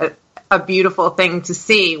such a beautiful thing to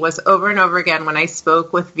see, was over and over again when I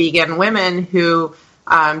spoke with vegan women who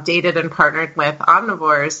dated and partnered with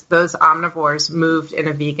omnivores, those omnivores moved in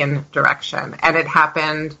a vegan direction. And it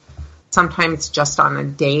happened sometimes just on a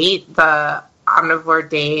date. The omnivore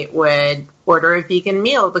date would order a vegan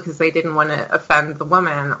meal because they didn't want to offend the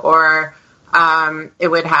woman, or it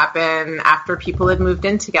would happen after people had moved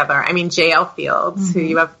in together. I mean, J.L. Fields, who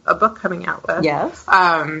you have a book coming out with. Yes.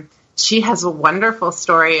 She has a wonderful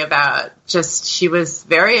story about just, she was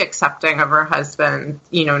very accepting of her husband,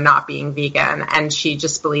 not being vegan. And she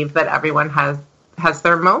just believed that everyone has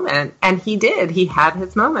their moment. And he did. He had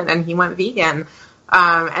his moment and he went vegan.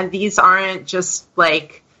 And these aren't just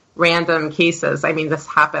like random cases. I mean, this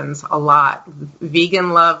happens a lot. Vegan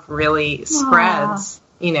love really spreads,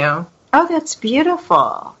 Oh, that's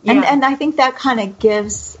beautiful. Yeah. And I think that kind of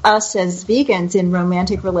gives us as vegans in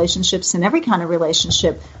romantic relationships and every kind of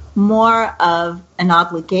relationship more of an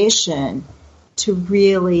obligation to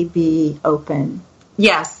really be open.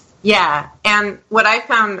 Yes. Yeah. And what I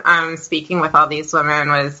found speaking with all these women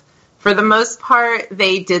was, for the most part,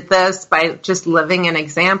 they did this by just living an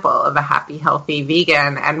example of a happy, healthy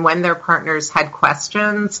vegan. And when their partners had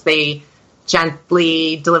questions, they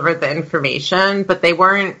gently delivered the information, but they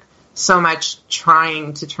weren't so much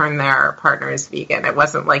trying to turn their partners vegan. It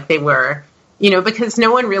wasn't like they were, because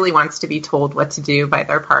no one really wants to be told what to do by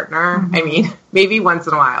their partner. Mm-hmm. I mean, maybe once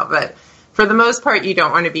in a while, but for the most part, you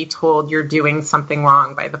don't want to be told you're doing something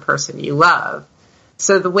wrong by the person you love.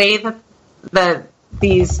 So the way that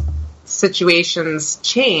these situations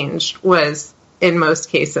changed was, in most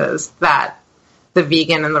cases, that the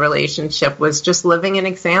vegan in the relationship was just living an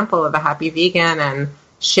example of a happy vegan and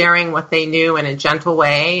sharing what they knew in a gentle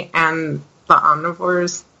way, and the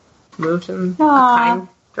omnivores moved in a kind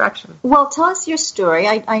direction. Well, tell us your story.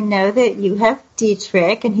 I know that you have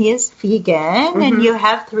Dietrich, and he is vegan, and you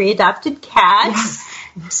have 3 adopted cats.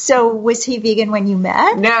 Yes. So was he vegan when you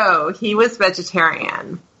met? No, he was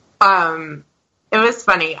vegetarian. It was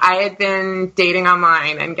funny. I had been dating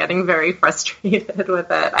online and getting very frustrated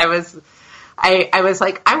with it. I was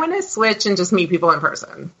like, I want to switch and just meet people in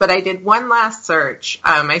person. But I did one last search.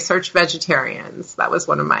 I searched vegetarians. That was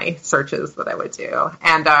one of my searches that I would do.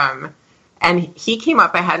 And he came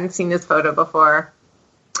up. I hadn't seen his photo before.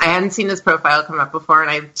 I hadn't seen his profile come up before.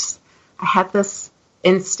 And I had this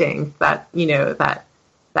instinct that,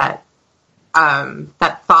 that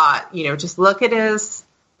thought, just look at his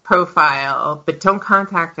profile, but don't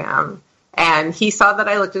contact him. And he saw that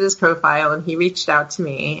I looked at his profile, and he reached out to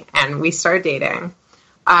me, and we started dating.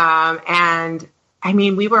 And I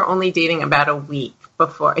mean, we were only dating about a week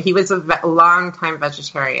before. He was a long-time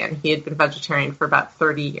vegetarian. He had been vegetarian for about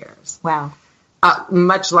 30 years. Wow.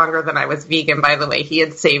 Much longer than I was vegan, by the way. He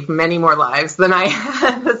had saved many more lives than I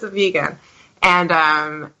had as a vegan.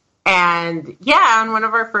 And yeah, on one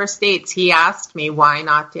of our first dates, he asked me, why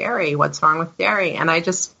not dairy? What's wrong with dairy? And I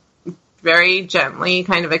just very gently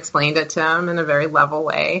kind of explained it to him in a very level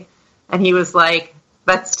way. And he was like,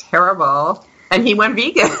 that's terrible. And he went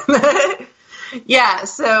vegan. Yeah.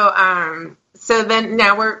 So then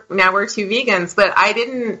now we're 2 vegans, but I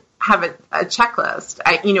didn't have a checklist.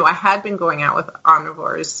 I had been going out with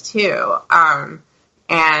omnivores too.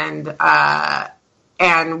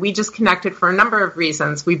 And we just connected for a number of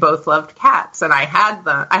reasons. We both loved cats, and I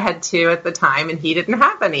had 2 at the time, and he didn't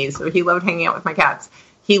have any. So he loved hanging out with my cats.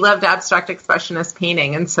 He loved abstract expressionist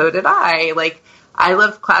painting, and so did I. I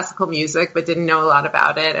love classical music, but didn't know a lot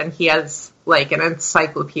about it. And he has like an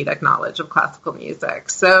encyclopedic knowledge of classical music.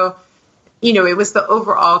 So, you know, it was the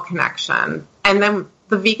overall connection. And then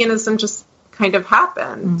the veganism just kind of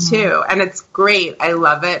happened too. And it's great. I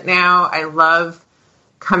love it now. I love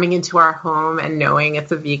coming into our home and knowing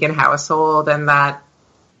it's a vegan household and that,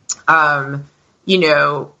 you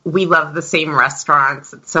know, we love the same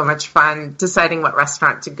restaurants. It's so much fun deciding what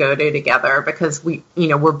restaurant to go to together because we, you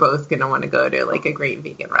know, we're both going to want to go to like a great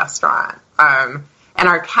vegan restaurant. And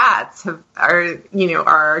our cats are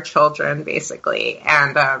our children basically.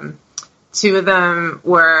 And, two of them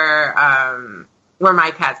were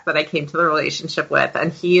my cats that I came to the relationship with.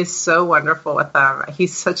 And he is so wonderful with them.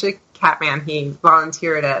 He's such a cat man. He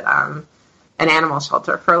volunteered at, an animal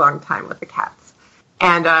shelter for a long time with the cats.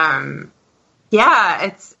 And,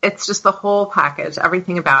 yeah, it's just the whole package,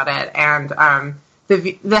 everything about it. And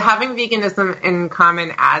the having veganism in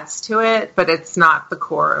common adds to it, but it's not the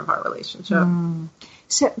core of our relationship.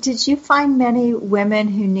 So did you find many women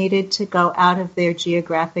who needed to go out of their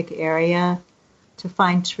geographic area to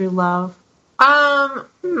find true love?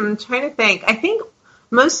 I'm trying to think. I think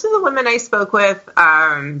most of the women I spoke with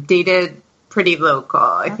dated pretty local.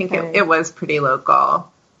 I think it was pretty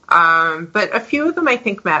local. But a few of them, I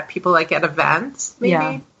think, met people like at events,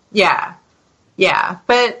 maybe. Yeah.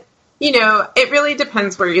 But, you know, it really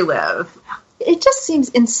depends where you live. It just seems,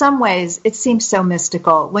 in some ways, it seems so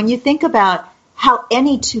mystical when you think about how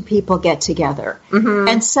any two people get together.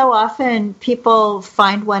 And so often people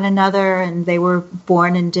find one another and they were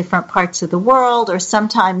born in different parts of the world, or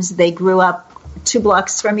sometimes they grew up 2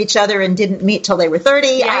 blocks from each other and didn't meet till they were 30.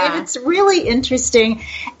 Yeah. I mean, it's really interesting.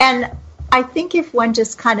 And I think if one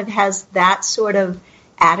just kind of has that sort of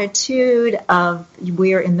attitude of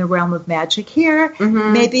we're in the realm of magic here,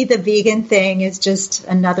 maybe the vegan thing is just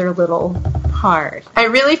another little part. I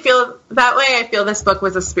really feel that way. I feel this book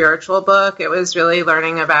was a spiritual book. It was really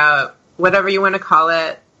learning about whatever you want to call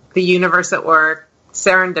it, the universe at work,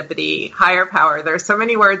 serendipity, higher power. There's so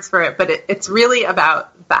many words for it, but it's really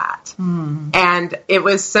about that. And it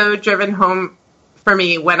was so driven home for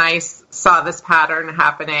me when I saw this pattern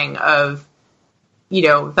happening of, you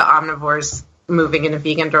know, the omnivores moving in a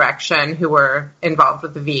vegan direction who were involved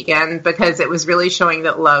with the vegan, because it was really showing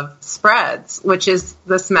that love spreads, which is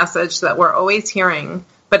this message that we're always hearing,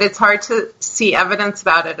 but it's hard to see evidence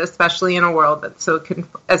about it, especially in a world that's so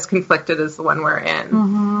as conflicted as the one we're in.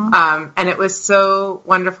 And it was so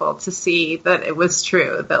wonderful to see that it was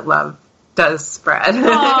true, that love does spread.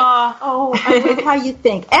 I love how you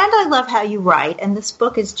think. And I love how you write. And this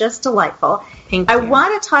book is just delightful. Thank you. I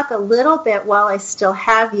want to talk a little bit while I still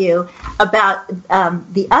have you about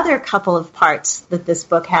the other couple of parts that this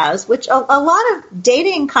book has, which a lot of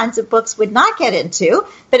dating kinds of books would not get into,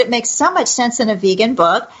 but it makes so much sense in a vegan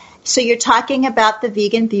book. So you're talking about the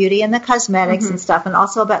vegan beauty and the cosmetics and stuff, and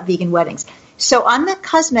also about vegan weddings. So on the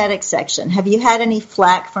cosmetic section, have you had any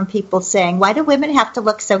flack from people saying, why do women have to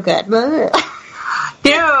look so good? No,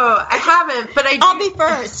 I haven't, but I'll be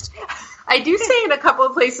first. I do say in a couple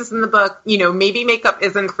of places in the book, you know, maybe makeup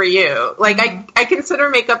isn't for you. Like, I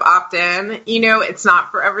consider makeup opt-in. You know, it's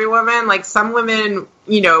not for every woman. Like, some women,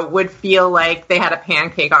 you know, would feel like they had a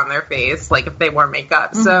pancake on their face, like, if they wore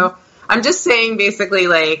makeup. So I'm just saying, basically,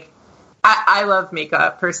 like, I love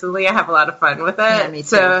makeup personally. I have a lot of fun with it. Yeah, me too.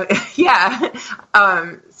 So, yeah.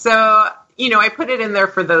 So, you know, I put it in there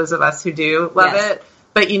for those of us who do love it.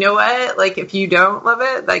 But you know what? Like, if you don't love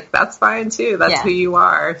it, like, that's fine too. That's who you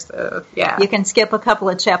are. So, yeah. You can skip a couple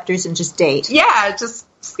of chapters and just date. Yeah, just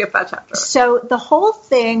skip that chapter. So the whole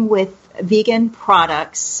thing with vegan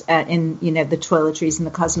products in, you know, the toiletries and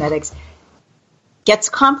the cosmetics gets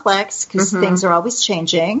complex because things are always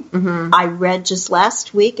changing. I read just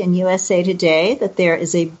last week in USA Today that there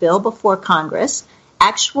is a bill before Congress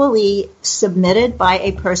actually submitted by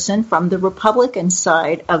a person from the Republican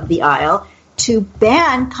side of the aisle to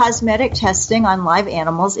ban cosmetic testing on live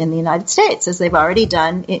animals in the United States, as they've already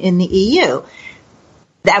done in the EU.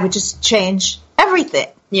 That would just change everything.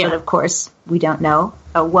 Yeah. But, of course, we don't know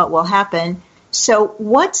what will happen. So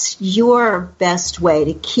what's your best way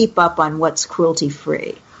to keep up on what's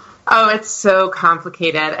cruelty-free? Oh, it's so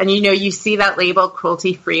complicated. And, you know, you see that label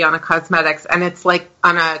cruelty-free on a cosmetics, and it's like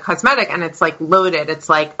on a cosmetic, and it's like loaded. It's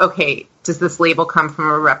like, okay, does this label come from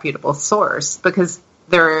a reputable source? Because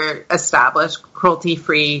there are established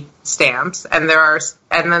cruelty-free stamps, and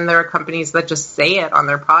then there are companies that just say it on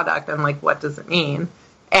their product, and like, what does it mean?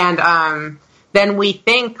 And then we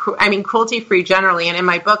think, I mean, cruelty-free generally, and in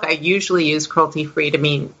my book, I usually use cruelty-free to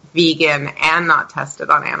mean vegan and not tested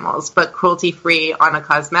on animals, but cruelty-free on a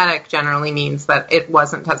cosmetic generally means that it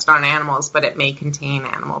wasn't tested on animals, but it may contain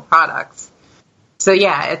animal products. So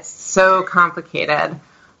yeah, it's so complicated.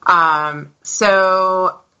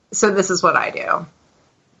 So this is what I do.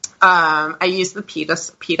 I use the PETA.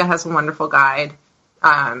 PETA has a wonderful guide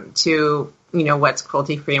to, what's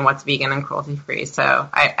cruelty-free and what's vegan and cruelty-free. So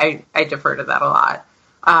I defer to that a lot.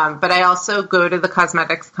 But I also go to the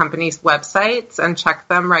cosmetics companies' websites and check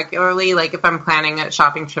them regularly. Like if I'm planning a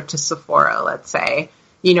shopping trip to Sephora, let's say,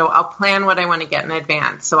 I'll plan what I want to get in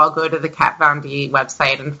advance. So I'll go to the Kat Von D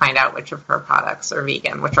website and find out which of her products are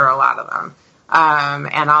vegan, which are a lot of them.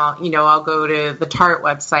 And I'll go to the Tarte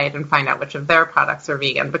website and find out which of their products are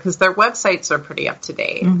vegan, because their websites are pretty up to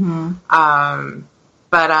date. Mm-hmm.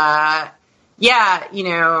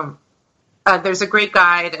 There's a great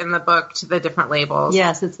guide in the book to the different labels.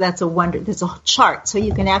 Yes, that's a wonder. There's a chart, so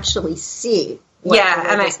you can actually see what the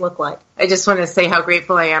labels look like. I just want to say how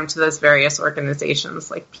grateful I am to those various organizations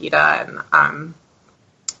like PETA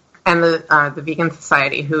and the Vegan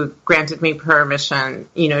Society, who granted me permission,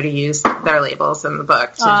 to use their labels in the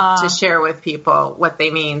book to share with people what they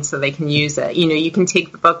mean so they can use it. You can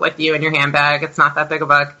take the book with you in your handbag. It's not that big a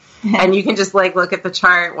book. And you can just look at the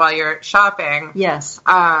chart while you're shopping. Yes.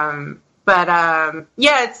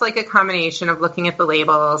 It's like a combination of looking at the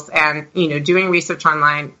labels and, doing research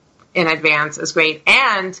online in advance is great.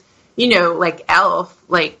 And, e.l.f.,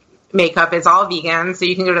 makeup is all vegan, so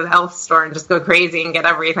you can go to the e.l.f. store and just go crazy and get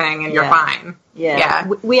everything and you're fine. Yeah.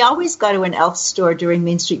 We always go to an e.l.f. store during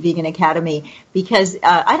Main Street Vegan Academy because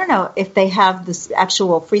I don't know if they have this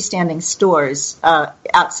actual freestanding stores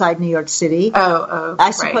outside New York City.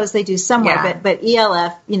 I suppose they do somewhere, but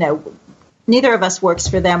ELF, neither of us works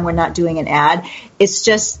for them. We're not doing an ad. It's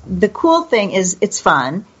just the cool thing is it's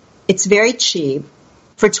fun. It's very cheap.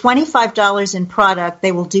 For $25 in product,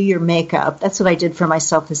 they will do your makeup. That's what I did for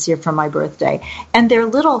myself this year for my birthday. And their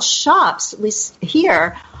little shops, at least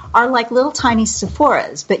here, are like little tiny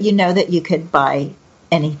Sephoras, but you know that you could buy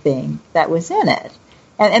anything that was in it.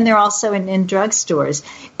 And they're also in drugstores.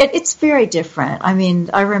 It's very different. I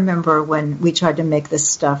mean, I remember when we tried to make this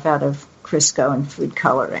stuff out of Crisco and food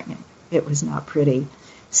coloring. It was not pretty.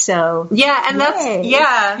 So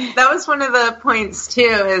that was one of the points too,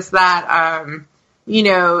 is that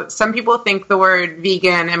some people think the word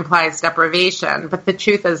vegan implies deprivation, but the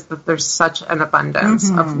truth is that there's such an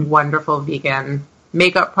abundance of wonderful vegan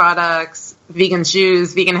makeup products, vegan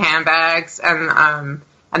shoes, vegan handbags, and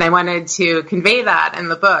I wanted to convey that in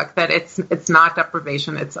the book, that it's not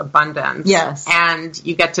deprivation, it's abundance. Yes. And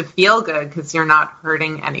you get to feel good because you're not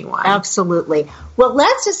hurting anyone. Absolutely. Well,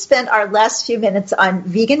 let's just spend our last few minutes on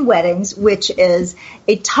vegan weddings, which is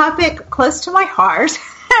a topic close to my heart.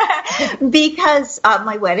 Because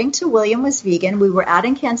my wedding to William was vegan. We were out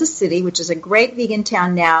in Kansas City, which is a great vegan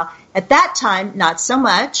town now. At that time, not so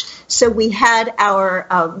much. So we had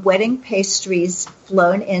our wedding pastries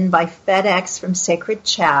flown in by FedEx from Sacred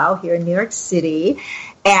Chow here in New York City.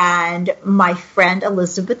 And my friend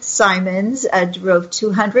Elizabeth Simons drove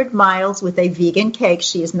 200 miles with a vegan cake.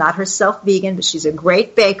 She is not herself vegan, but she's a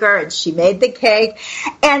great baker, and she made the cake.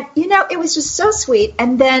 And, it was just so sweet.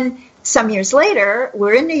 And then some years later,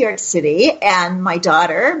 we're in New York City, and my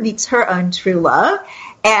daughter meets her own true love,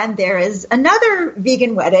 and there is another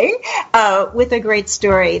vegan wedding with a great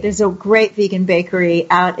story. There's a great vegan bakery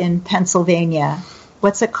out in Pennsylvania.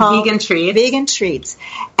 What's it called? Vegan Treats. Vegan Treats.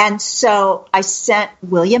 And so I sent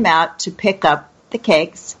William out to pick up the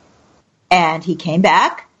cakes, and he came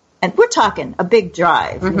back, and we're talking a big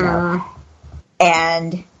drive,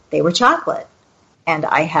 and they were chocolate. And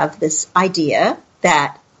I have this idea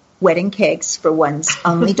that wedding cakes for one's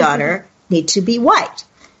only daughter need to be white.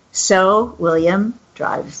 So William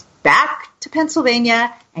drives back to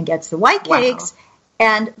Pennsylvania and gets the white cakes. Wow.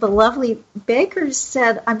 And the lovely bakers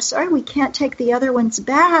said, I'm sorry, we can't take the other ones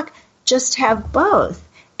back. Just have both.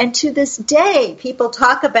 And to this day, people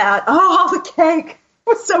talk about, the cake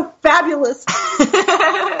was so fabulous.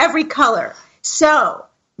 Every color. So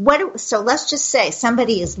let's just say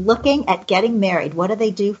somebody is looking at getting married. What do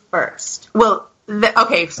they do first? Well,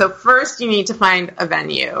 so first you need to find a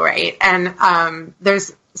venue, right? And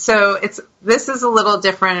this is a little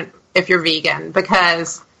different if you're vegan,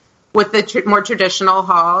 because with the more traditional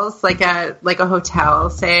halls, like a hotel,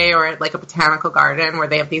 say, or like a botanical garden where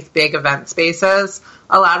they have these big event spaces,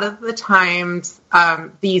 a lot of the times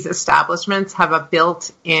these establishments have a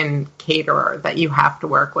built-in caterer that you have to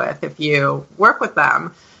work with if you work with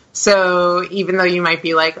them. So even though you might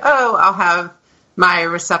be like, I'll have my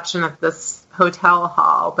reception at this hotel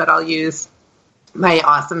hall, but I'll use my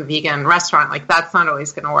awesome vegan restaurant, like that's not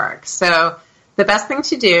always going to work. So the best thing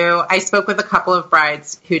to do, I spoke with a couple of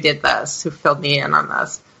brides who did this, who filled me in on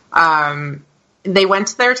this. They went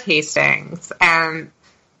to their tastings, and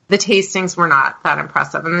the tastings were not that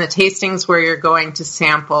impressive. And the tastings where you're going to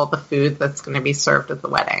sample the food that's going to be served at the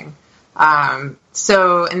wedding.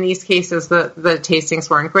 So in these cases, the tastings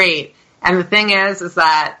weren't great. And the thing is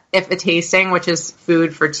that if a tasting, which is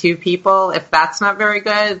food for 2 people, if that's not very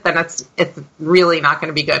good, then it's really not going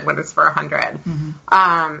to be good when it's for 100.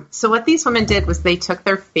 Mm-hmm. So what these women did was they took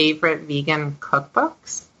their favorite vegan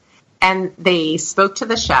cookbooks and they spoke to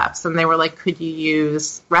the chefs and they were like, could you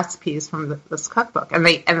use recipes from this cookbook? And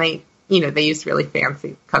they they used really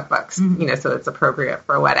fancy cookbooks, mm-hmm. So it's appropriate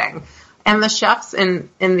for a wedding. And the chefs in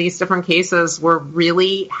these different cases were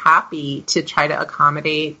really happy to try to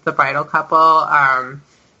accommodate the bridal couple.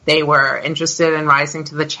 They were interested in rising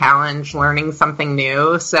to the challenge, learning something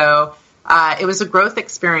new. So it was a growth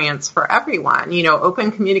experience for everyone.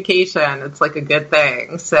 Open communication, it's like a good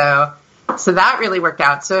thing. So that really worked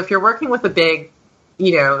out. So if you're working with a big,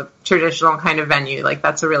 traditional kind of venue, like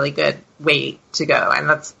that's a really good way to go. And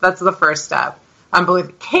that's the first step. But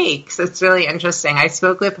with cakes, it's really interesting. I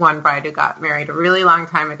spoke with one bride who got married a really long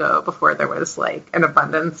time ago before there was like an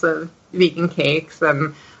abundance of vegan cakes.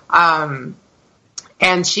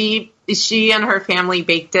 And she and her family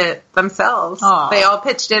baked it themselves. Aww. They all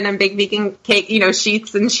pitched in big vegan cake,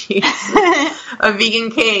 sheets and sheets of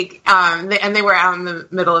vegan cake. And they were out in the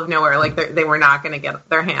middle of nowhere. Like they were not going to get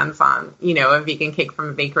their hands on, a vegan cake from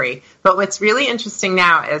a bakery. But what's really interesting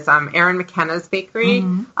now is Erin McKenna's bakery,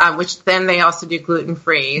 mm-hmm. Which then they also do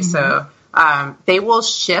gluten-free. Mm-hmm. So they will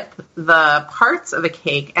ship the parts of a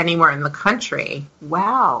cake anywhere in the country.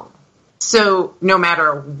 Wow. So no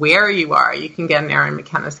matter where you are, you can get an Erin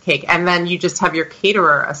McKenna's cake. And then you just have your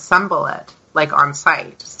caterer assemble it, like on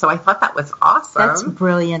site. So I thought that was awesome. That's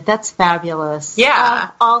brilliant. That's fabulous.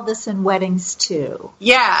 Yeah. All this in weddings, too.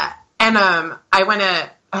 Yeah. And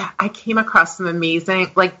I came across some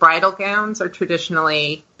amazing, like bridal gowns are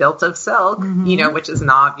traditionally built of silk, mm-hmm. Which is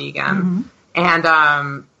not vegan. Mm-hmm.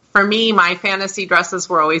 And for me, my fantasy dresses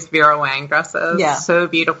were always Vera Wang dresses. Yeah. So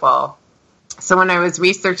beautiful. So when I was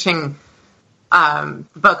researching the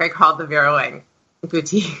book, I called the Vera Wang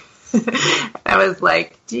Boutique. I was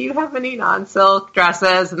like, do you have any non-silk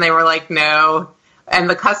dresses? And they were like, no. And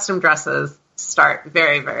the custom dresses start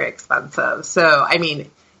very, very expensive. So, I mean,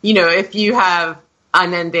 if you have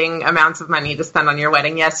unending amounts of money to spend on your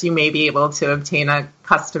wedding, yes, you may be able to obtain a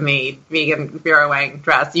custom-made vegan Vera Wang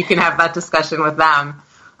dress. You can have that discussion with them.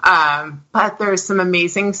 But there's some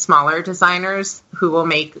amazing smaller designers who will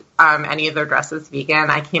make any of their dresses vegan.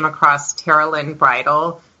 I came across Tara Lynn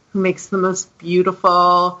Bridal, who makes the most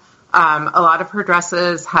beautiful. A lot of her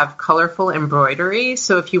dresses have colorful embroidery.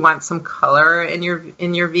 So if you want some color in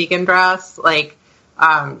your vegan dress, like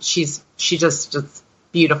she just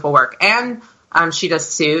beautiful work. And she does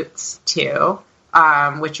suits too.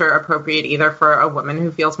 Which are appropriate either for a woman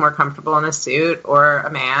who feels more comfortable in a suit or a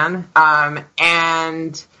man.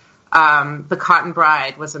 And the Cotton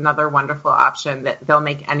Bride was another wonderful option that they'll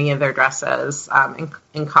make any of their dresses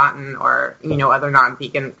in cotton or, other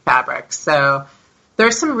non-vegan fabrics. So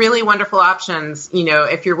there's some really wonderful options,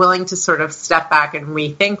 if you're willing to sort of step back and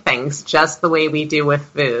rethink things just the way we do with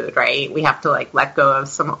food, right? We have to let go of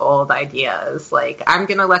some old ideas. Like I'm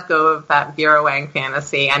going to let go of that Vera Wang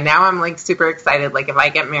fantasy. And now I'm super excited. Like if I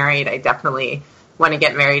get married, I definitely want to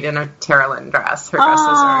get married in a Tara Lynn dress. Her dresses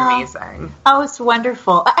are amazing. Oh, it's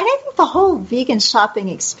wonderful. I think the whole vegan shopping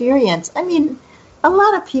experience, I mean, a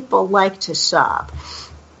lot of people like to shop.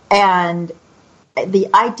 And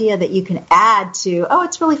the idea that you can add to,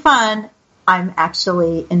 it's really fun. I'm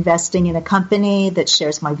actually investing in a company that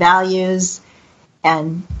shares my values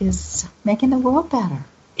and is making the world better.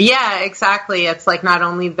 Yeah, exactly. It's like not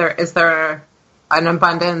only is there an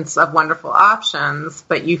abundance of wonderful options,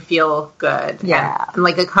 but you feel good. Yeah. And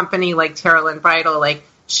like a company like Tara Lynn Bridal,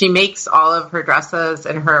 she makes all of her dresses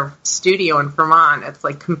in her studio in Vermont. It's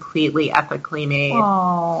completely ethically made.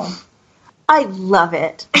 Oh, I love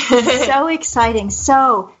it. So exciting.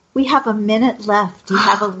 So we have a minute left. Do you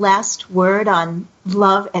have a last word on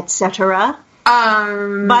love, etc.?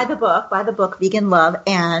 Buy the book, Vegan Love,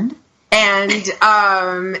 and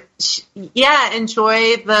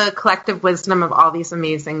enjoy the collective wisdom of all these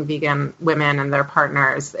amazing vegan women and their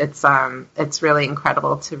partners. It's really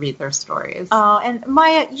incredible to read their stories. Oh, and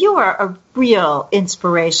Maya, you are a real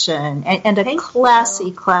inspiration and a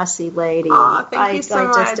classy lady. Oh, thank you so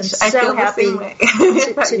much. I just am so happy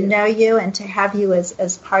to know you and to have you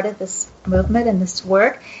as part of this movement and this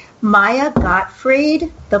work. Maya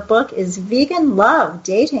Gottfried. The book is Vegan Love,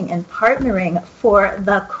 Dating and Partnering for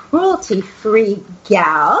the Cruelty-Free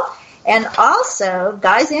Gal. And also,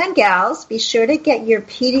 guys and gals, be sure to get your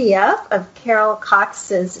PDF of Carol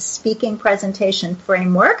Cox's speaking presentation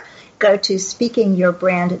framework go to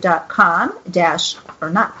speakingyourbrand.com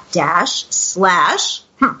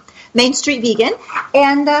Main Street Vegan,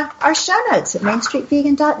 and our show notes at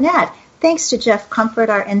mainstreetvegan.net. Thanks to Jeff Comfort,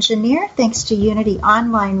 our engineer. Thanks to Unity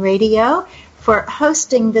Online Radio for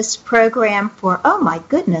hosting this program for, oh my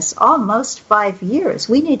goodness, almost 5 years.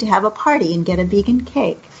 We need to have a party and get a vegan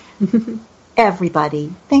cake.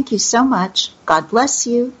 Everybody, thank you so much. God bless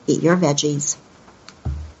you. Eat your veggies.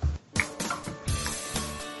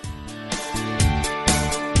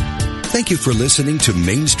 Thank you for listening to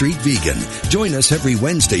Main Street Vegan. Join us every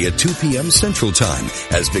Wednesday at 2 p.m. Central Time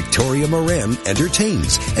as Victoria Moran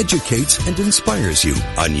entertains, educates, and inspires you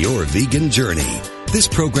on your vegan journey. This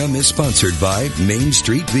program is sponsored by Main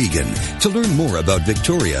Street Vegan. To learn more about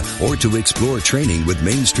Victoria or to explore training with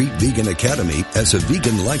Main Street Vegan Academy as a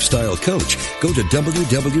vegan lifestyle coach, go to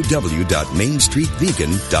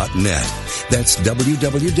www.mainstreetvegan.net. That's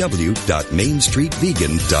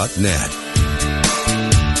www.mainstreetvegan.net.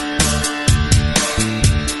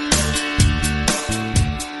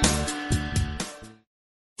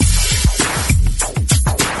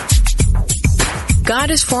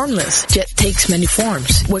 God is formless, yet takes many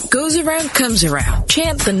forms. What goes around comes around.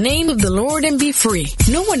 Chant the name of the Lord and be free.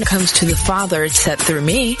 No one comes to the Father except through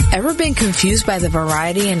me. Ever been confused by the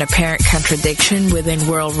variety and apparent contradiction within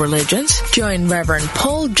world religions? Join Reverend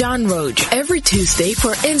Paul John Roach every Tuesday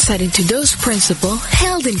for insight into those principles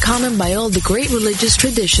held in common by all the great religious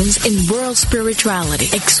traditions in world spirituality,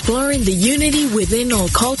 exploring the unity within all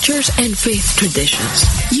cultures and faith traditions.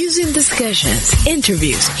 Using discussions,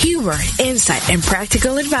 interviews, humor, insight, and practical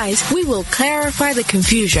advice, we will clarify the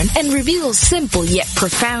confusion and reveal simple yet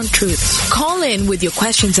profound truths. Call in with your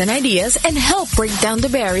questions and ideas and help break down the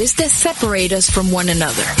barriers that separate us from one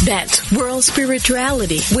another. That's World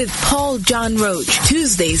Spirituality with Paul John Roach,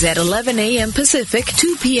 Tuesdays at 11 a.m. Pacific,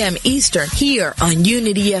 2 p.m. Eastern, here on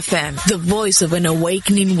Unity FM, the voice of an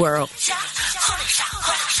awakening world.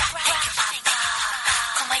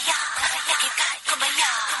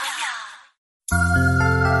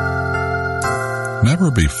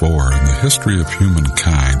 Never before in the history of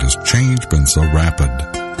humankind has change been so rapid.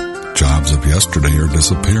 Jobs of yesterday are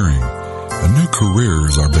disappearing, and new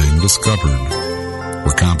careers are being discovered.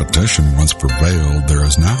 Where competition once prevailed, there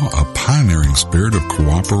is now a pioneering spirit of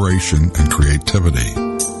cooperation and creativity.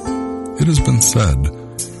 It has been said,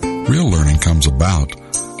 real learning comes about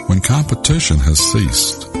when competition has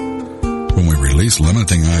ceased. When we release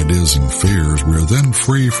limiting ideas and fears, we are then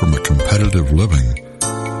free from a competitive living,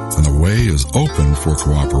 and the way is open for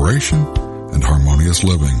cooperation and harmonious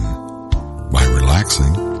living. By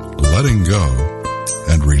relaxing, letting go,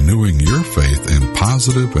 and renewing your faith in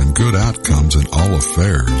positive and good outcomes in all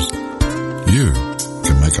affairs, you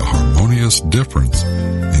can make a harmonious difference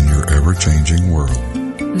in your ever-changing world.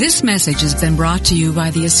 This message has been brought to you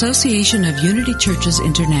by the Association of Unity Churches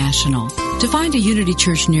International. To find a Unity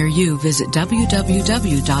Church near you, visit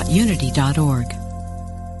www.unity.org.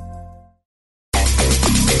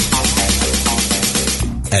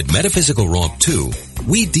 At Metaphysical Romp 2,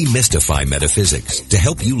 we demystify metaphysics to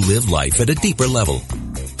help you live life at a deeper level.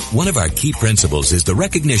 One of our key principles is the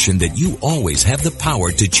recognition that you always have the power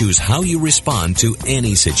to choose how you respond to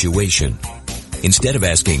any situation. Instead of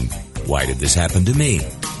asking, why did this happen to me?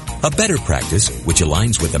 A better practice, which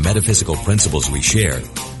aligns with the metaphysical principles we share,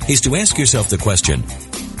 is to ask yourself the question,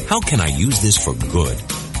 how can I use this for good?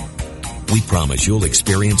 We promise you'll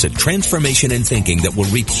experience a transformation in thinking that will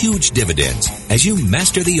reap huge dividends as you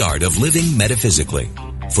master the art of living metaphysically.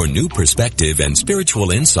 For new perspective and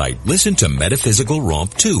spiritual insight, listen to Metaphysical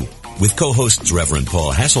Romp 2 with co-hosts Reverend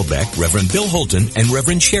Paul Hasselbeck, Reverend Bill Holton, and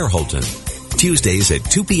Reverend Cher Holton. Tuesdays at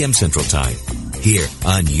 2 p.m. Central Time, here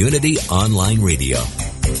on Unity Online Radio.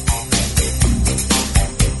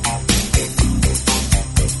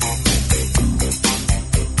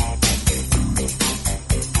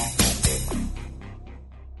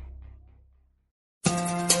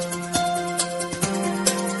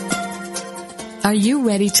 Are you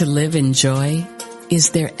ready to live in joy? Is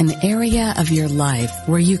there an area of your life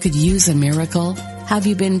where you could use a miracle? Have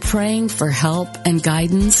you been praying for help and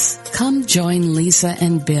guidance? Come join Lisa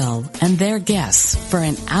and Bill and their guests for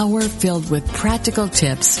an hour filled with practical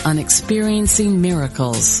tips on experiencing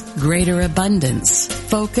miracles, greater abundance,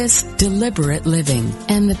 focused, deliberate living,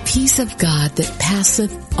 and the peace of God that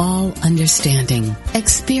passeth all understanding.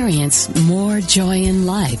 Experience more joy in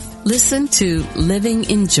life. Listen to Living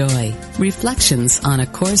in Joy, Reflections on A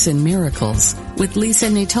Course in Miracles with Lisa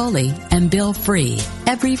Natoli and Bill Free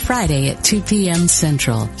every Friday at 2 p.m.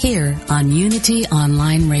 Central here on Unity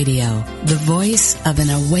Online Radio, the voice of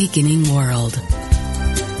an awakening world.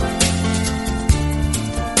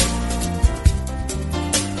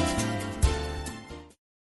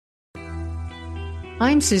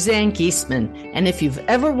 I'm Suzanne Geisman, and if you've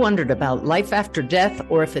ever wondered about life after death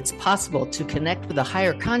or if it's possible to connect with a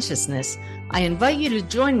higher consciousness, I invite you to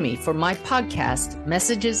join me for my podcast,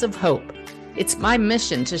 Messages of Hope. It's my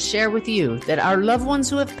mission to share with you that our loved ones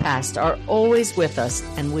who have passed are always with us,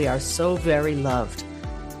 and we are so very loved.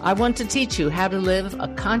 I want to teach you how to live a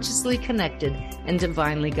consciously connected and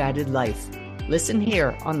divinely guided life. Listen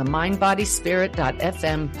here on the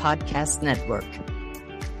MindBodySpirit.fm podcast network.